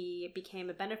grateful, and he became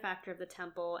a benefactor of the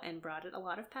temple and brought it a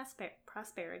lot of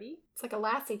prosperity. It's like a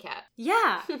lassie cat.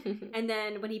 Yeah! And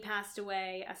then when he passed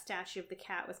away, a statue of the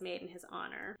cat was made in his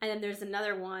honor. And then there's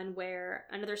another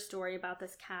story about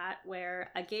this cat where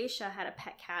a geisha had a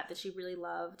pet cat that she really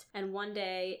loved, and one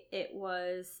day it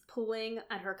was pulling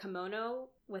at her kimono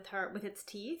with its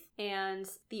teeth, and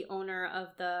the owner of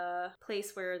the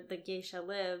place where the geisha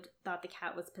lived thought the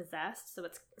cat was possessed, so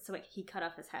he cut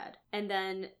off his head. And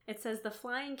then it says the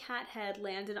flying cat head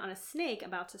landed on a snake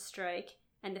about to strike,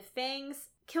 and the fangs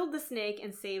killed the snake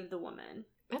and saved the woman.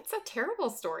 That's a terrible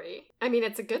story. I mean,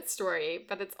 it's a good story,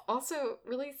 but it's also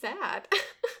really sad.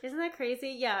 Isn't that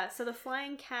crazy? Yeah, so the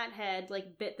flying cat head,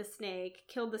 bit the snake,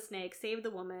 killed the snake, saved the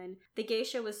woman. The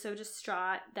geisha was so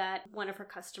distraught that one of her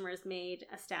customers made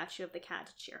a statue of the cat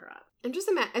to cheer her up. And just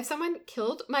imagine, if someone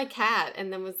killed my cat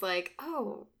and then was like,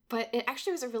 oh, but it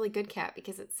actually was a really good cat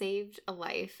because it saved a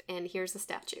life, and here's a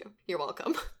statue. You're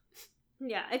welcome.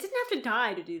 Yeah, it didn't have to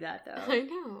die to do that, though. I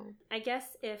know. I guess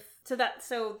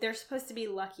so they're supposed to be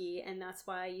lucky, and that's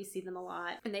why you see them a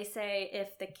lot. And they say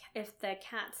if the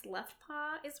cat's left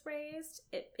paw is raised,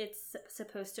 it's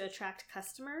supposed to attract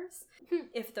customers.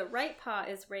 If the right paw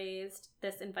is raised,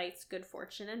 this invites good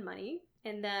fortune and money.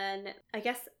 And then I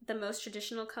guess the most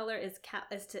traditional color is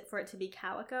for it to be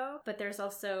calico, but there's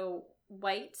also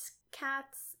white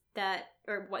cats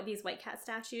these white cat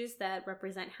statues that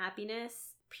represent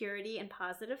happiness, purity, and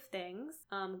positive things.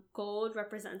 Gold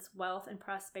represents wealth and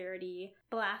prosperity.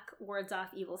 Black wards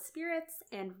off evil spirits,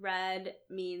 and red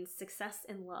means success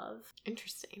and love.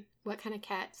 Interesting. What kind of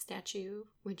cat statue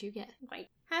would you get? White.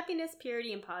 Happiness,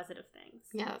 purity, and positive things.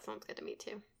 Yeah, that sounds good to me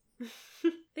too.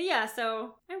 But yeah,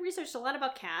 so I researched a lot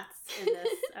about cats in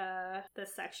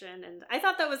this section, and I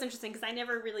thought that was interesting because I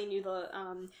never really knew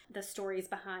the stories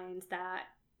behind that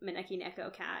Maneki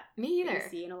Neko cat. Me either. You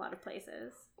see in a lot of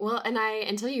places. Well, and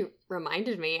until you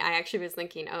reminded me, I actually was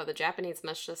thinking, oh, the Japanese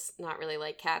must just not really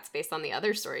like cats based on the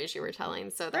other stories you were telling.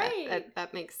 So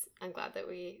that makes, I'm glad that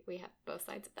we have both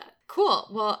sides of that. Cool.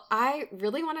 Well, I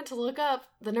really wanted to look up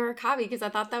the Narakabi because I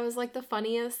thought that was the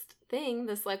funniest thing,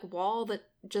 this wall that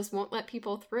just won't let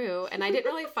people through, and I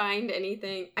didn't really find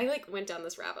anything. I went down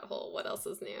this rabbit hole. What else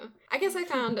is new? I guess I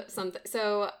found something.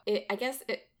 So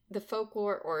the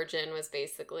folklore origin was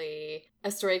basically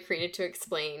a story created to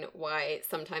explain why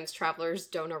sometimes travelers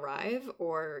don't arrive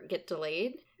or get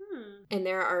delayed. And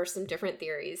there are some different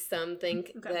theories. Some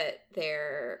think that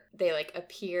they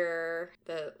appear,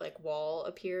 the wall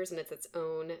appears and it's its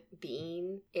own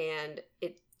being, and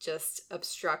it just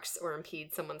obstructs or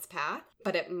impedes someone's path.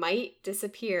 But it might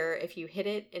disappear if you hit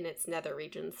it in its nether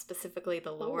region, specifically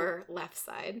the lower left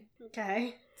side.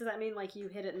 Okay. Does that mean you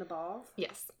hit it in the balls?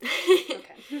 Yes.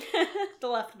 Okay. The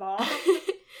left ball.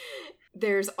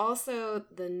 There's also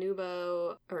the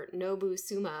Nobu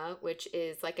Suma, which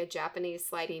is a Japanese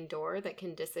sliding door that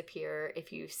can disappear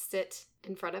if you sit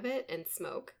in front of it and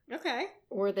smoke. Okay.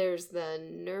 Or there's the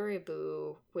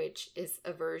Nuribu, which is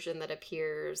a version that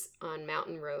appears on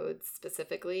mountain roads,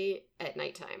 specifically at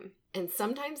nighttime. And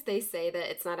sometimes they say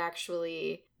that it's not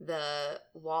actually the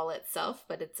wall itself,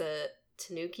 but it's a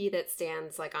tanuki that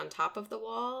stands on top of the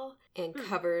wall and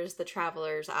covers the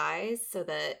traveler's eyes so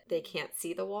that they can't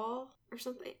see the wall or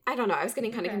something. I don't know. I was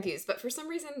getting kind of confused, but for some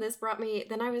reason this brought me,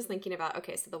 then I was thinking about,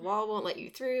 okay, so the wall won't let you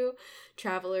through,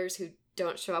 travelers who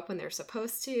don't show up when they're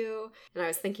supposed to, and I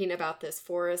was thinking about this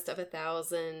forest of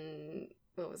 1,000,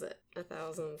 what was it?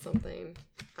 1,000 something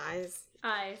eyes?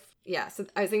 Eyes. Yeah, so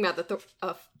I was thinking about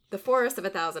the forest of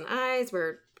 1,000 eyes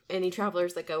where any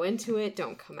travelers that go into it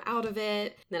don't come out of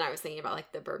it. Then I was thinking about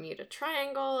like the Bermuda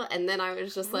Triangle. And then I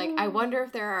was just like, I wonder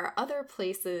if there are other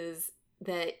places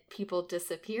that people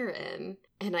disappear in.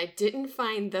 And I didn't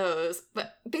find those.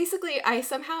 But basically, I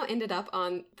somehow ended up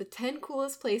on the 10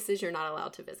 coolest places you're not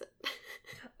allowed to visit.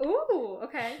 Ooh,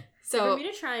 okay. So the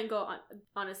Bermuda Triangle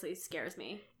honestly scares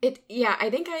me. I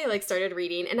think I like started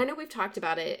reading, and I know we've talked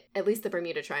about it, at least the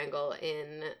Bermuda Triangle,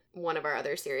 in one of our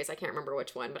other series. I can't remember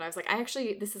which one, but I was like,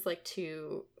 this is like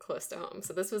too close to home.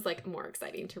 So this was like more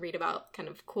exciting to read about kind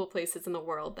of cool places in the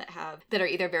world that are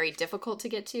either very difficult to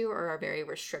get to or are very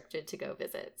restricted to go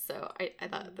visit. So I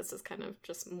thought this was kind of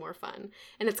just more fun.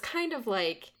 And it's kind of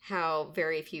like how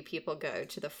very few people go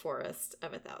to the Forest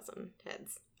of 1,000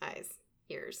 Heads, Eyes,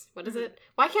 Ears. What is it?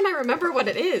 Why can't I remember what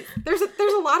it is? There's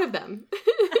a lot of them.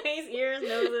 Eyes, ears,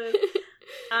 noses,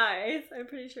 eyes. I'm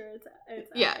pretty sure it's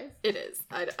yeah, eyes. It is.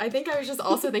 I think I was just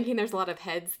also thinking there's a lot of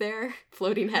heads there,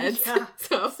 floating heads. Yeah,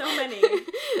 so many.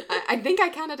 I think I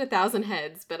counted 1,000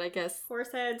 heads, but I guess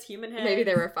horse heads, human heads. Maybe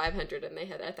there were 500 and they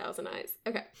had 1,000 eyes.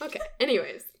 Okay.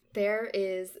 Anyways, there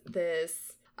is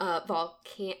this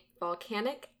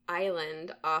volcanic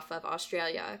island off of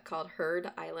Australia called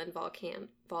Heard Island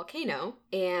Volcano,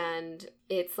 and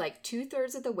it's like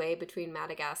 2/3 of the way between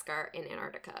Madagascar and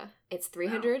Antarctica. It's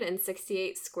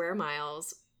 368 square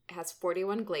miles, has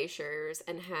 41 glaciers,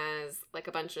 and has like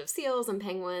a bunch of seals and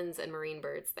penguins and marine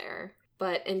birds there.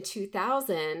 But in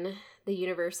 2000, the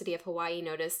University of Hawaii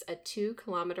noticed a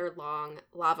 2-kilometer long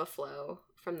lava flow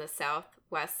from the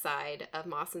southwest side of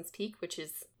Mawson's Peak, which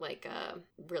is like a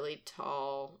really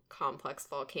tall, complex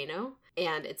volcano,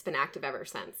 and it's been active ever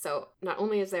since. So not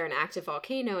only is there an active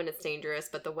volcano and it's dangerous,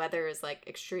 but the weather is like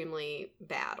extremely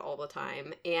bad all the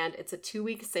time, and it's a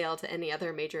 2-week sail to any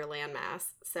other major landmass.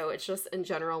 So it's just in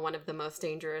general one of the most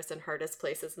dangerous and hardest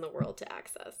places in the world to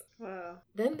access. Wow.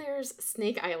 Then there's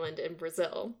Snake Island in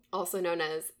Brazil, also known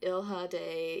as Ilha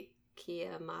de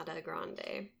Queimada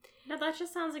Grande. Now that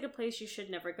just sounds like a place you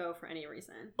should never go for any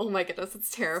reason. Oh my goodness,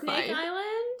 it's terrifying. Snake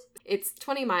Island? It's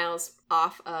 20 miles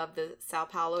off of the Sao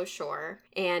Paulo shore,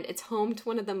 and it's home to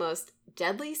one of the most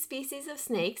deadly species of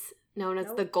snakes, known as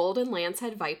the golden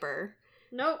lancehead viper.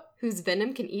 Nope. Whose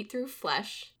venom can eat through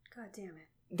flesh. God damn it.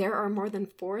 There are more than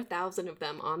 4,000 of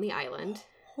them on the island.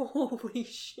 Holy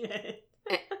shit.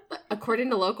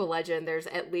 According to local legend, there's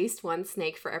at least one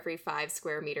snake for every 5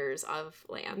 square meters of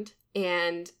land.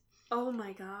 And oh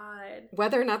my god.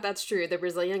 whether or not that's true, the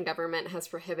Brazilian government has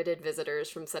prohibited visitors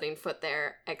from setting foot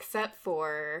there, except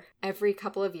for every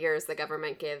couple of years the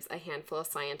government gives a handful of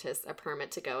scientists a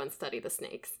permit to go and study the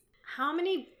snakes. How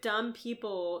many dumb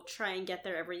people try and get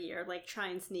there every year? Like, try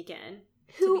and sneak in?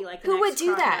 Who, to be like the who next would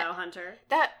do that? crocodile hunter?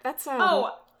 That's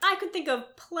I could think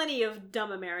of plenty of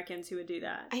dumb Americans who would do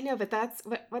that. I know, but that's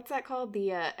what's that called?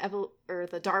 The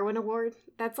the Darwin Award.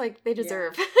 That's like they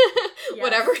deserve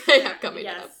whatever they have coming to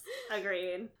them. Yes,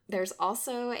 agreed. There's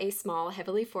also a small,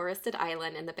 heavily forested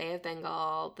island in the Bay of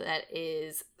Bengal that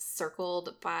is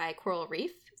circled by coral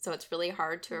reef, so it's really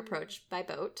hard to approach by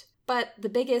boat. But the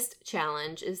biggest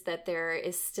challenge is that there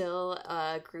is still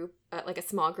a group, like a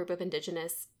small group of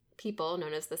indigenous people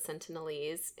known as the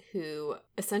Sentinelese, who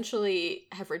essentially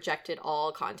have rejected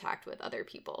all contact with other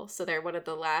people. So they're one of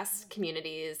the last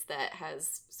communities that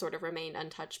has sort of remained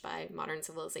untouched by modern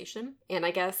civilization. And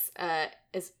I guess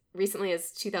as recently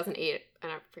as 2008, I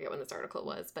don't forget when this article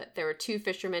was, but there were 2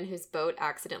 fishermen whose boat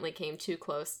accidentally came too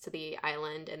close to the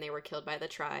island and they were killed by the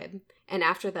tribe. And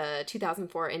after the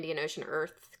 2004 Indian Ocean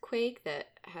earthquake that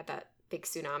had that big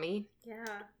tsunami,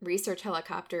 research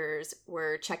helicopters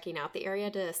were checking out the area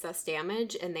to assess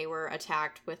damage, and they were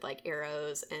attacked with like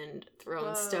arrows and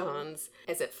thrown stones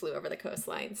as it flew over the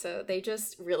coastline. So they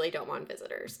just really don't want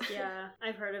visitors. Yeah,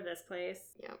 I've heard of this place.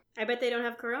 Yeah. I bet they don't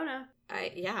have corona.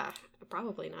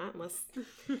 Probably not, unless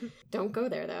don't go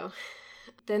there though.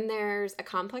 Then there's a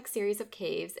complex series of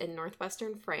caves in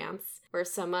northwestern France where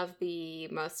some of the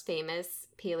most famous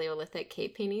Paleolithic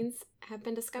cave paintings have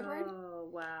been discovered. Oh,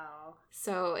 wow.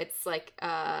 So it's like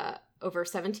over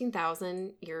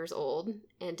 17,000 years old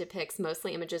and depicts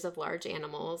mostly images of large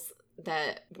animals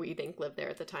that we think lived there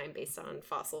at the time based on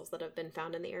fossils that have been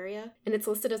found in the area. And it's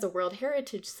listed as a World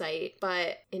Heritage Site,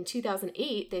 but in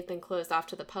 2008, they've been closed off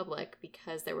to the public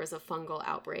because there was a fungal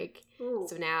outbreak. Ooh.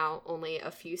 So now only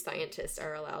a few scientists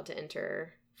are allowed to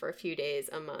enter for a few days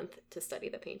a month to study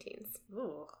the paintings.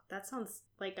 Ooh, that sounds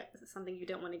like something you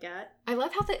don't want to get. I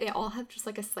love how they all have just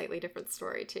like a slightly different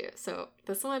story too. So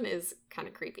this one is kind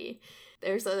of creepy.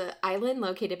 There's an island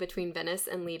located between Venice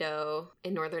and Lido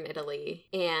in northern Italy,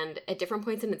 and at different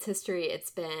points in its history, it's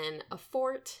been a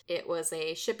fort, it was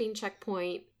a shipping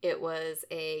checkpoint, It was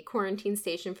a quarantine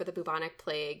station for the bubonic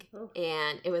plague,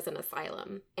 and it was an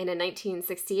asylum. And in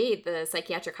 1968, the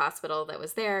psychiatric hospital that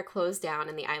was there closed down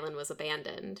and the island was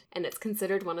abandoned. And it's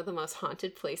considered one of the most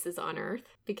haunted places on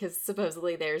Earth because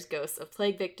supposedly there's ghosts of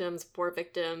plague victims, war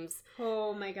victims.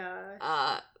 Oh my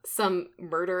gosh. Some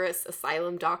murderous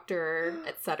asylum doctor,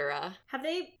 etc.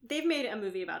 They've made a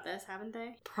movie about this, haven't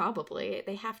they? Probably.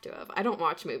 They have to have. I don't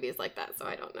watch movies like that, so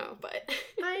I don't know, but...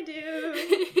 I do.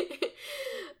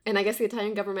 And I guess the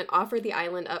Italian government offered the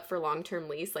island up for long-term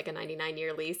lease, like a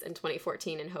 99-year lease in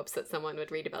 2014 in hopes that someone would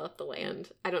redevelop the land.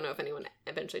 I don't know if anyone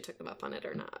eventually took them up on it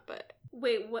or not, but...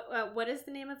 Wait, what is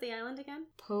the name of the island again?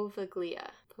 Poveglia.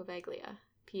 Poveglia.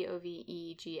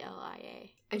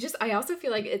 I also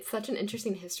feel like it's such an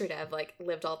interesting history to have, like,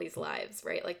 lived all these lives,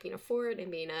 right? Like, being a fort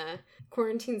and being a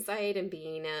quarantine site and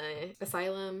being a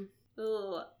asylum.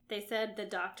 Ooh, they said the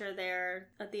doctor there,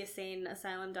 the insane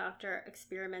asylum doctor,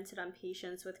 experimented on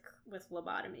patients with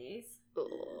lobotomies.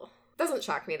 Ooh. Doesn't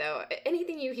shock me, though.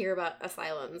 Anything you hear about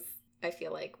asylums, I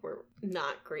feel like were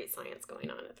not great science going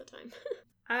on at the time.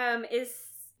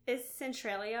 Is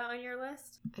Centralia on your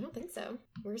list? I don't think so.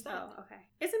 Where's that? Oh, okay.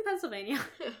 It's in Pennsylvania.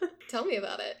 Tell me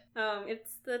about it.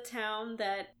 It's the town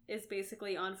that is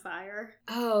basically on fire.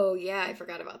 Oh, yeah, I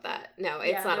forgot about that. No,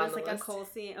 it's not on the list. Like a coal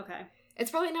scene. Okay. It's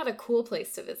probably not a cool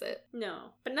place to visit.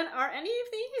 No. But are any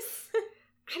of these?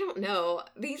 I don't know.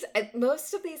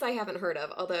 Most of these I haven't heard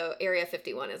of, although Area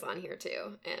 51 is on here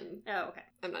too. And oh, okay.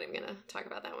 I'm not even going to talk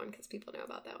about that one because people know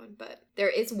about that one. But there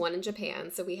is one in Japan.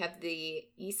 So we have the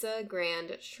Ise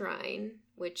Grand Shrine,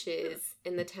 which is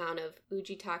in the town of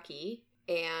Ujitaki.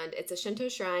 And it's a Shinto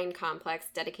shrine complex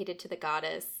dedicated to the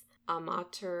goddess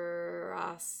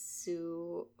Amaterasu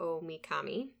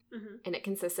Omikami. Mm-hmm. And it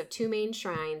consists of 2 main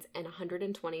shrines and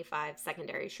 125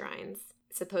 secondary shrines,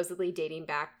 supposedly dating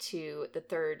back to the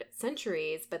 3rd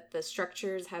centuries, but the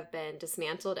structures have been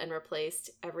dismantled and replaced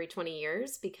every 20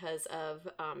 years because of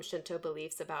Shinto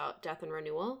beliefs about death and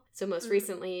renewal. So most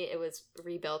recently, it was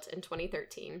rebuilt in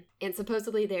 2013. And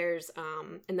supposedly there's,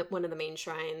 one of the main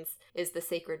shrines is the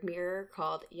sacred mirror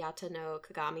called Yata no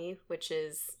Kagami, which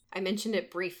is... I mentioned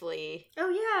it briefly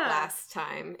last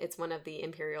time. It's one of the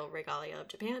imperial regalia of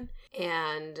Japan.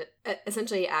 And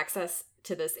essentially access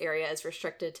to this area is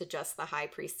restricted to just the high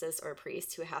priestess or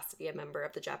priest who has to be a member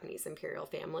of the Japanese imperial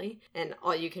family. And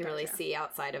all you can really see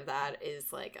outside of that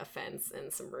is like a fence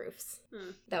and some roofs.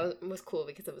 That was cool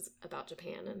because it was about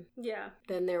Japan. And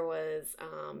then there was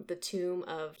the tomb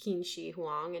of Qin Shi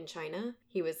Huang in China.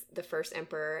 He was the first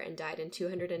emperor and died in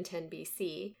 210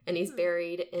 BC. And he's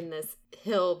buried in this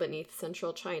hill beneath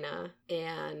central China.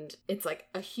 And it's like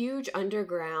a huge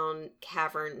underground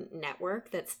cavern network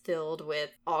that's filled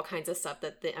with all kinds of stuff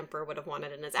that the emperor would have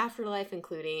wanted in his afterlife,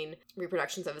 including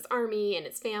reproductions of his army and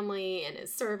his family and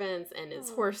his servants and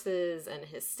his horses and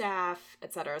his staff,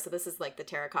 etc. So this is like the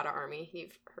Terracotta Army.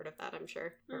 You've heard of that, I'm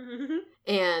sure. Mm-hmm.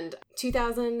 And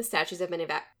 2,000 statues have been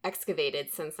excavated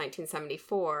since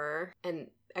 1974, and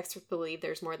experts believe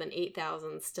there's more than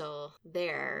 8,000 still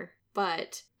there.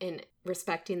 But in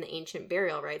respecting the ancient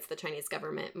burial rites, the Chinese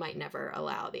government might never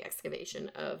allow the excavation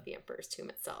of the emperor's tomb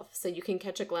itself. So you can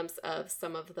catch a glimpse of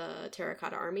some of the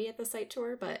Terracotta Army at the site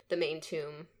tour, but the main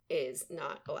tomb is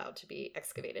not allowed to be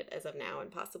excavated as of now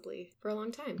and possibly for a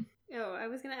long time. Oh, I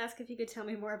was going to ask if you could tell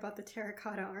me more about the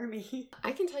Terracotta Army.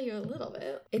 I can tell you a little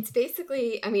bit. It's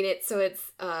basically, it's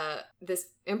this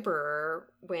emperor,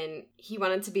 when he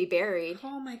wanted to be buried.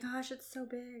 Oh my gosh, it's so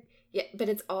big. Yeah, but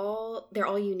they're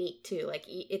all unique too. Like,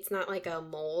 it's not like a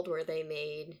mold where they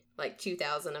made like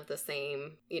 2,000 of the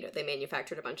same, they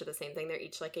manufactured a bunch of the same thing. They're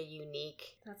each like a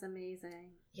unique. That's amazing.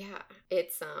 Yeah,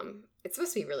 it's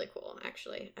supposed to be really cool,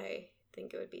 actually. I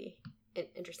think it would be an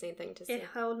interesting thing to see. It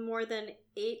held more than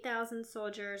 8,000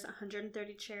 soldiers,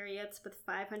 130 chariots with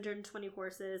 520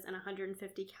 horses, and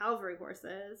 150 cavalry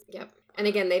horses. Yep. And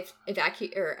again, they've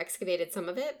excavated some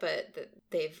of it, but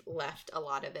they've left a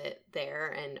lot of it there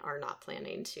and are not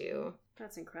planning to.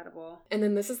 That's incredible. And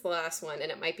then this is the last one,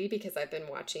 and it might be because I've been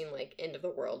watching like end of the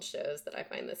world shows that I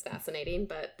find this fascinating,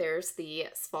 but there's the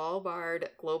Svalbard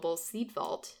Global Seed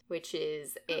Vault, which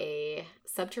is a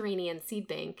subterranean seed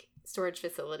bank storage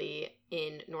facility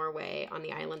in Norway on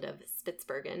the island of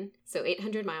Spitsbergen. So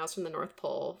 800 miles from the North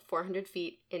Pole, 400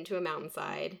 feet into a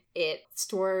mountainside. It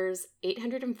stores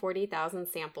 840,000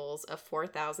 samples of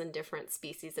 4,000 different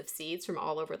species of seeds from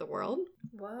all over the world.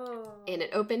 Whoa. And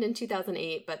it opened in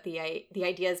 2008, but the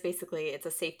idea is basically it's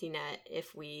a safety net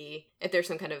if there's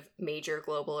some kind of major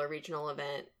global or regional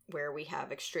event where we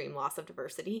have extreme loss of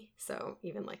diversity. So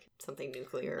even like something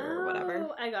nuclear or whatever.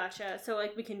 Oh, I gotcha. So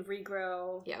like we can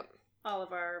regrow. Yep. all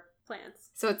of our plants.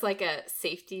 So it's like a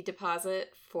safety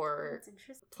deposit for That's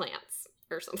interesting. plants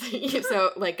or something.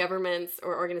 So like governments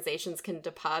or organizations can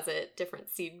deposit different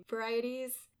seed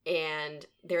varieties, and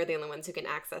they're the only ones who can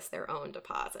access their own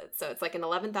deposits. So it's like an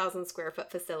 11,000 square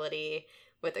foot facility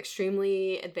with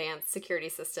extremely advanced security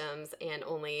systems, and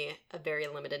only a very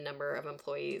limited number of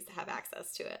employees have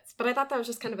access to it. But I thought that was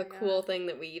just kind of a cool thing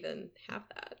that we even have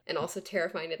that. And also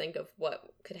terrifying to think of what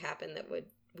could happen that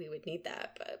we would need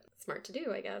that, but smart to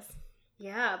do, I guess.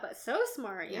 Yeah, but so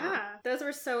smart. Yeah. Those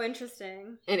were so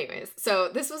interesting. Anyways, so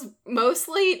this was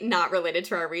mostly not related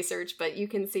to our research, but you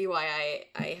can see why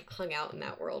I hung out in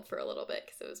that world for a little bit,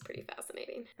 because it was pretty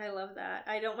fascinating. I love that.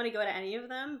 I don't want to go to any of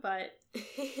them, but...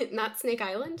 Not Snake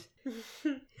Island?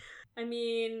 I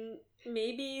mean,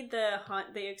 maybe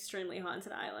the extremely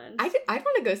haunted island. I'd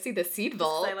want to go see the Seed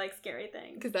Vault. I like scary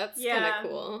things. Because that's kind of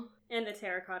cool. And the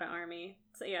Terracotta Army.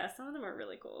 So yeah, some of them are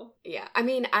really cool. Yeah, I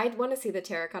mean, I'd want to see the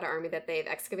Terracotta Army that they've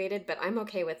excavated, but I'm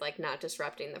okay with, like, not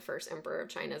disrupting the first Emperor of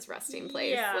China's resting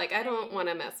place. Yeah, like, I don't want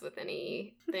to mess with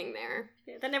anything there.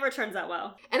 Yeah, that never turns out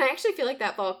well. And I actually feel like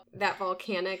that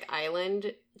volcanic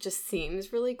island just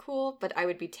seems really cool, but I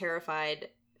would be terrified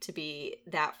to be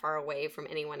that far away from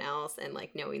anyone else and,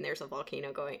 like, knowing there's a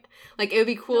volcano going. Like, it would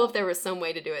be cool if there was some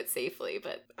way to do it safely,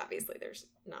 but obviously there's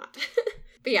not.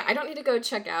 But yeah, I don't need to go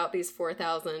check out these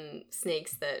 4,000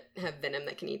 snakes that have venom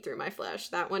that can eat through my flesh.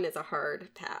 That one is a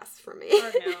hard pass for me.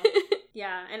 Oh, no.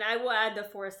 Yeah, and I will add the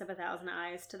Forest of 1,000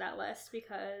 Eyes to that list,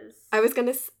 because... I was going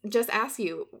to just ask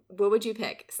you, what would you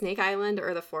pick? Snake Island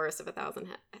or the Forest of 1,000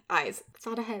 Eyes? It's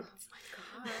not a head. Oh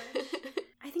my gosh.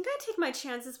 I think I'd take my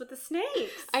chances with the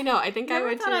snakes. I know, I think I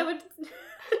would too.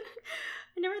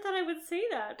 I never thought I would say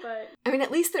that, but... I mean,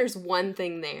 at least there's one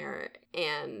thing there,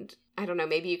 and I don't know,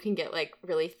 maybe you can get, like,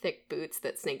 really thick boots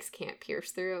that snakes can't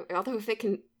pierce through. Although if it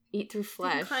can eat through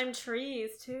flesh... You can climb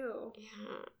trees, too. Yeah,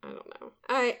 I don't know.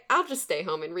 I'll just stay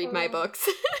home and read my books.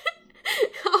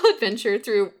 I'll adventure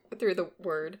through the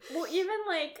word. Well, even,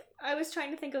 like, I was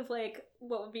trying to think of, like,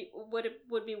 what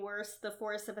would be worse, the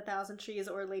Forest of 1,000 Trees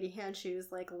or Lady Handshoe's,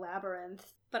 like, Labyrinth.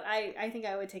 But I think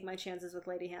I would take my chances with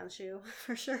Lady Handshoe,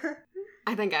 for sure.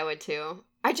 I think I would too.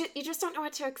 You just don't know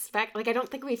what to expect. Like, I don't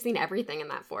think we've seen everything in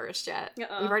that forest yet. We've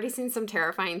already seen some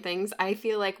terrifying things. I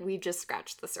feel like we've just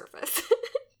scratched the surface.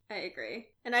 I agree.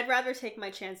 And I'd rather take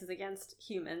my chances against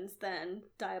humans than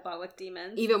diabolic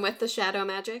demons. Even with the shadow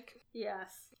magic?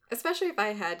 Yes. Especially if I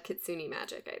had Kitsune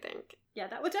magic, I think. Yeah,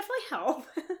 that would definitely help.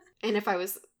 And if I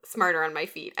was smarter on my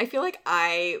feet. I feel like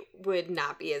I would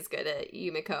not be as good at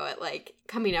Yumiko at, like,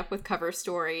 coming up with cover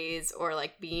stories or,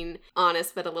 like, being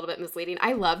honest but a little bit misleading.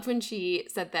 I loved when she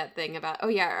said that thing about, oh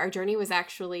yeah, our journey was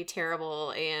actually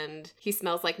terrible and he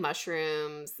smells like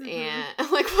mushrooms and,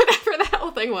 like, whatever that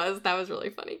whole thing was. That was really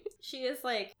funny. She is,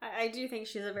 like, I do think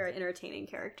she's a very entertaining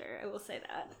character. I will say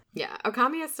that. Yeah,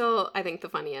 Okami is still, I think, the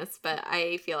funniest, but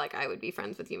I feel like I would be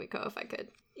friends with Yumiko if I could.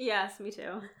 Yes, me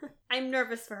too. I'm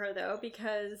nervous for her, though,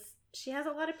 because she has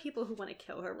a lot of people who want to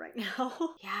kill her right now.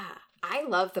 Yeah, I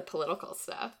love the political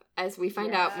stuff. As we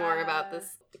find out more about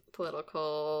this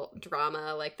political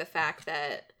drama, like the fact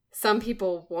that some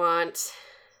people want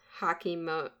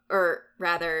or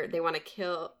rather, they want to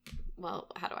kill, well,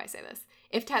 how do I say this?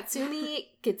 If Tatsumi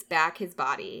gets back his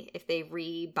body, if they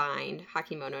rebind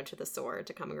Hakimono to the sword,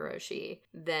 to Kamigoroshi,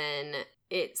 then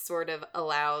it sort of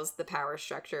allows the power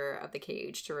structure of the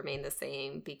cage to remain the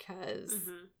same because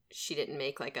she didn't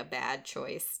make, like, a bad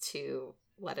choice to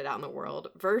let it out in the world.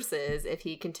 Versus if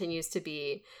he continues to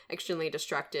be extremely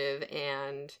destructive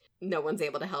and no one's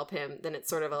able to help him, then it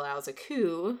sort of allows a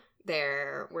coup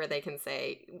there where they can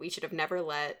say, we should have never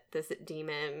let this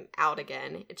demon out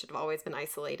again. It should have always been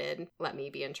isolated. Let me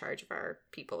be in charge of our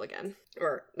people again.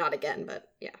 Or not again, but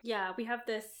yeah. Yeah, we have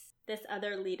this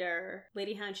other leader,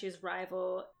 Lady Hanshu's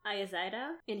rival,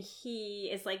 Ayazida, and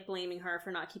he is, like, blaming her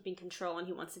for not keeping control, and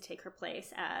he wants to take her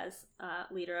place as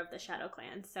leader of the Shadow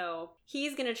Clan. So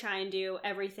he's gonna try and do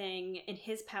everything in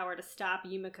his power to stop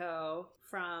Yumiko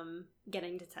from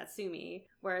getting to Tatsumi,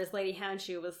 whereas Lady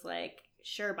Hanshu was like,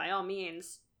 sure, by all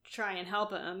means, try and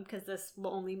help him, because this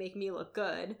will only make me look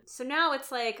good. So now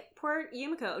it's like, poor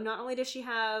Yumiko, not only does she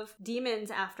have demons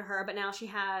after her, but now she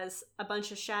has a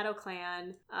bunch of Shadow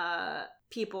Clan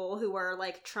people who are,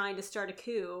 like, trying to start a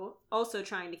coup, also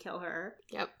trying to kill her.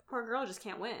 Yep. Poor girl just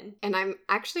can't win. And I'm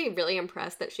actually really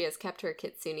impressed that she has kept her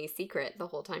Kitsune secret the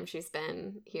whole time she's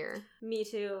been here. Me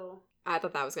too. I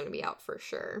thought that was going to be out for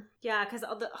sure. Yeah, because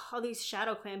all these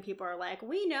Shadow Clan people are like,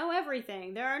 we know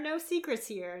everything. There are no secrets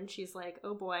here. And she's like,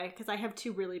 oh boy, because I have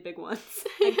two really big ones.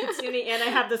 And Kitsune and I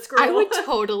have the squirrel. I would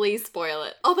totally spoil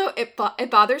it. Although it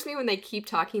bothers me when they keep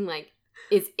talking like,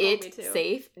 Is me it too.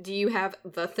 safe? Do you have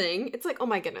the thing? It's like, oh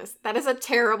my goodness, that is a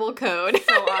terrible code.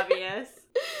 So obvious.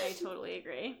 I totally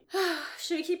agree.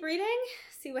 Should we keep reading?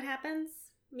 See what happens?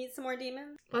 Meet some more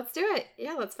demons? Let's do it.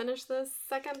 Yeah, let's finish the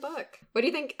second book. What do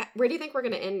you think? Where do you think we're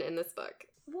going to end in this book?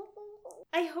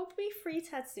 I hope we free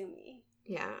Tatsumi.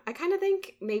 Yeah, I kind of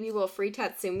think maybe we'll free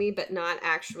Tatsumi, but not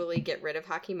actually get rid of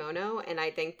Hakimono. And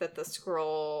I think that the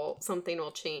scroll, something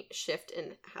will shift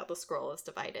in how the scroll is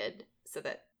divided so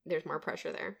that there's more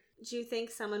pressure there. Do you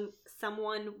think someone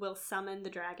will summon the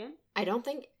dragon? I don't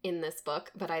think in this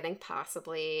book, but I think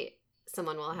possibly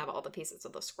someone will have all the pieces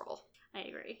of the scroll. I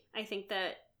agree. I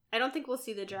don't think we'll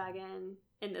see the dragon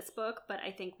in this book, but I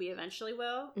think we eventually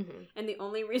will. Mm-hmm. And the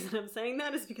only reason I'm saying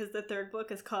that is because the third book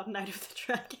is called Night of the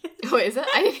Dragon. Oh, is it?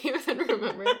 I didn't even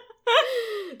remember.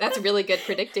 That's really good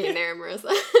predicting there,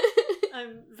 Marissa.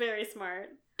 I'm very smart.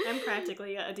 I'm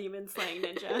practically a demon slaying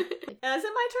ninja. Is it my turn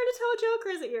to tell a joke,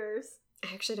 or is it yours?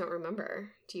 I actually don't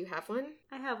remember. Do you have one?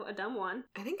 I have a dumb one.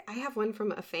 I think I have one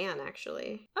from a fan,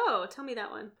 actually. Oh, tell me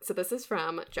that one. So this is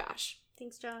from Josh.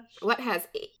 Thanks, Josh. What has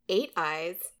 8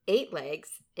 eyes, 8 legs,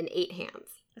 and 8 hands?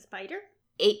 A spider?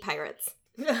 8 pirates.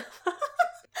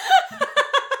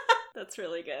 That's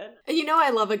really good. You know I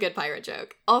love a good pirate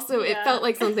joke. Also, Yeah. It felt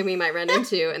like something we might run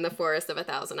into in the Forest of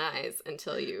 1,000 Eyes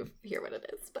until you hear what it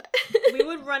is. But We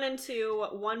would run into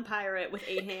one pirate with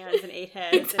 8 hands and 8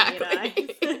 heads and 8 eyes.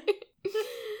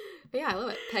 But yeah, I love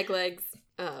it. Peg legs.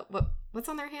 What's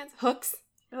on their hands? Hooks.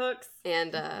 Hooks.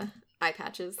 And eye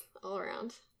patches all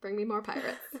around. Bring me more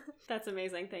pirates. That's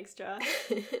amazing. Thanks, Josh.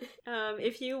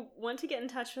 If you want to get in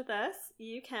touch with us,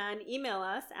 you can email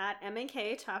us at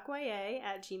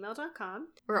mnktalkya@gmail.com.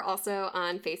 We're also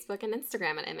on Facebook and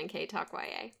Instagram at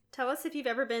mnktalkya. Tell us if you've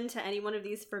ever been to any one of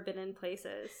these forbidden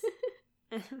places.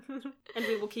 And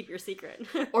we will keep your secret.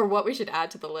 Or what we should add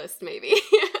to the list, maybe.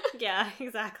 Yeah,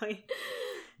 exactly.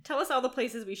 Tell us all the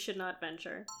places we should not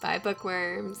venture. Bye,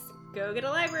 bookworms. Go get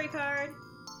a library card.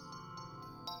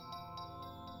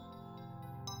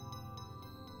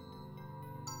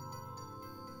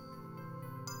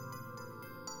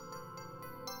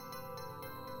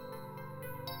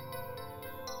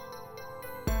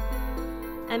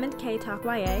 M&K Talk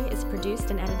YA is produced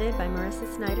and edited by Marissa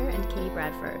Snyder and Katie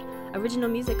Bradford. Original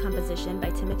music composition by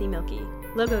Timothy Milkey.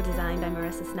 Logo design by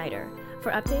Marissa Snyder.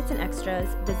 For updates and extras,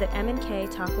 visit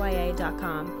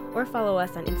mnktalkya.com or follow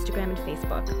us on Instagram and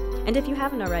Facebook. And if you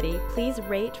haven't already, please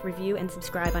rate, review, and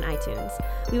subscribe on iTunes.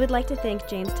 We would like to thank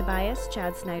James Tobias,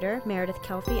 Chad Snyder, Meredith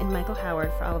Kelfie, and Michael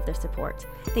Howard for all of their support.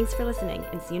 Thanks for listening,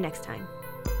 and see you next time.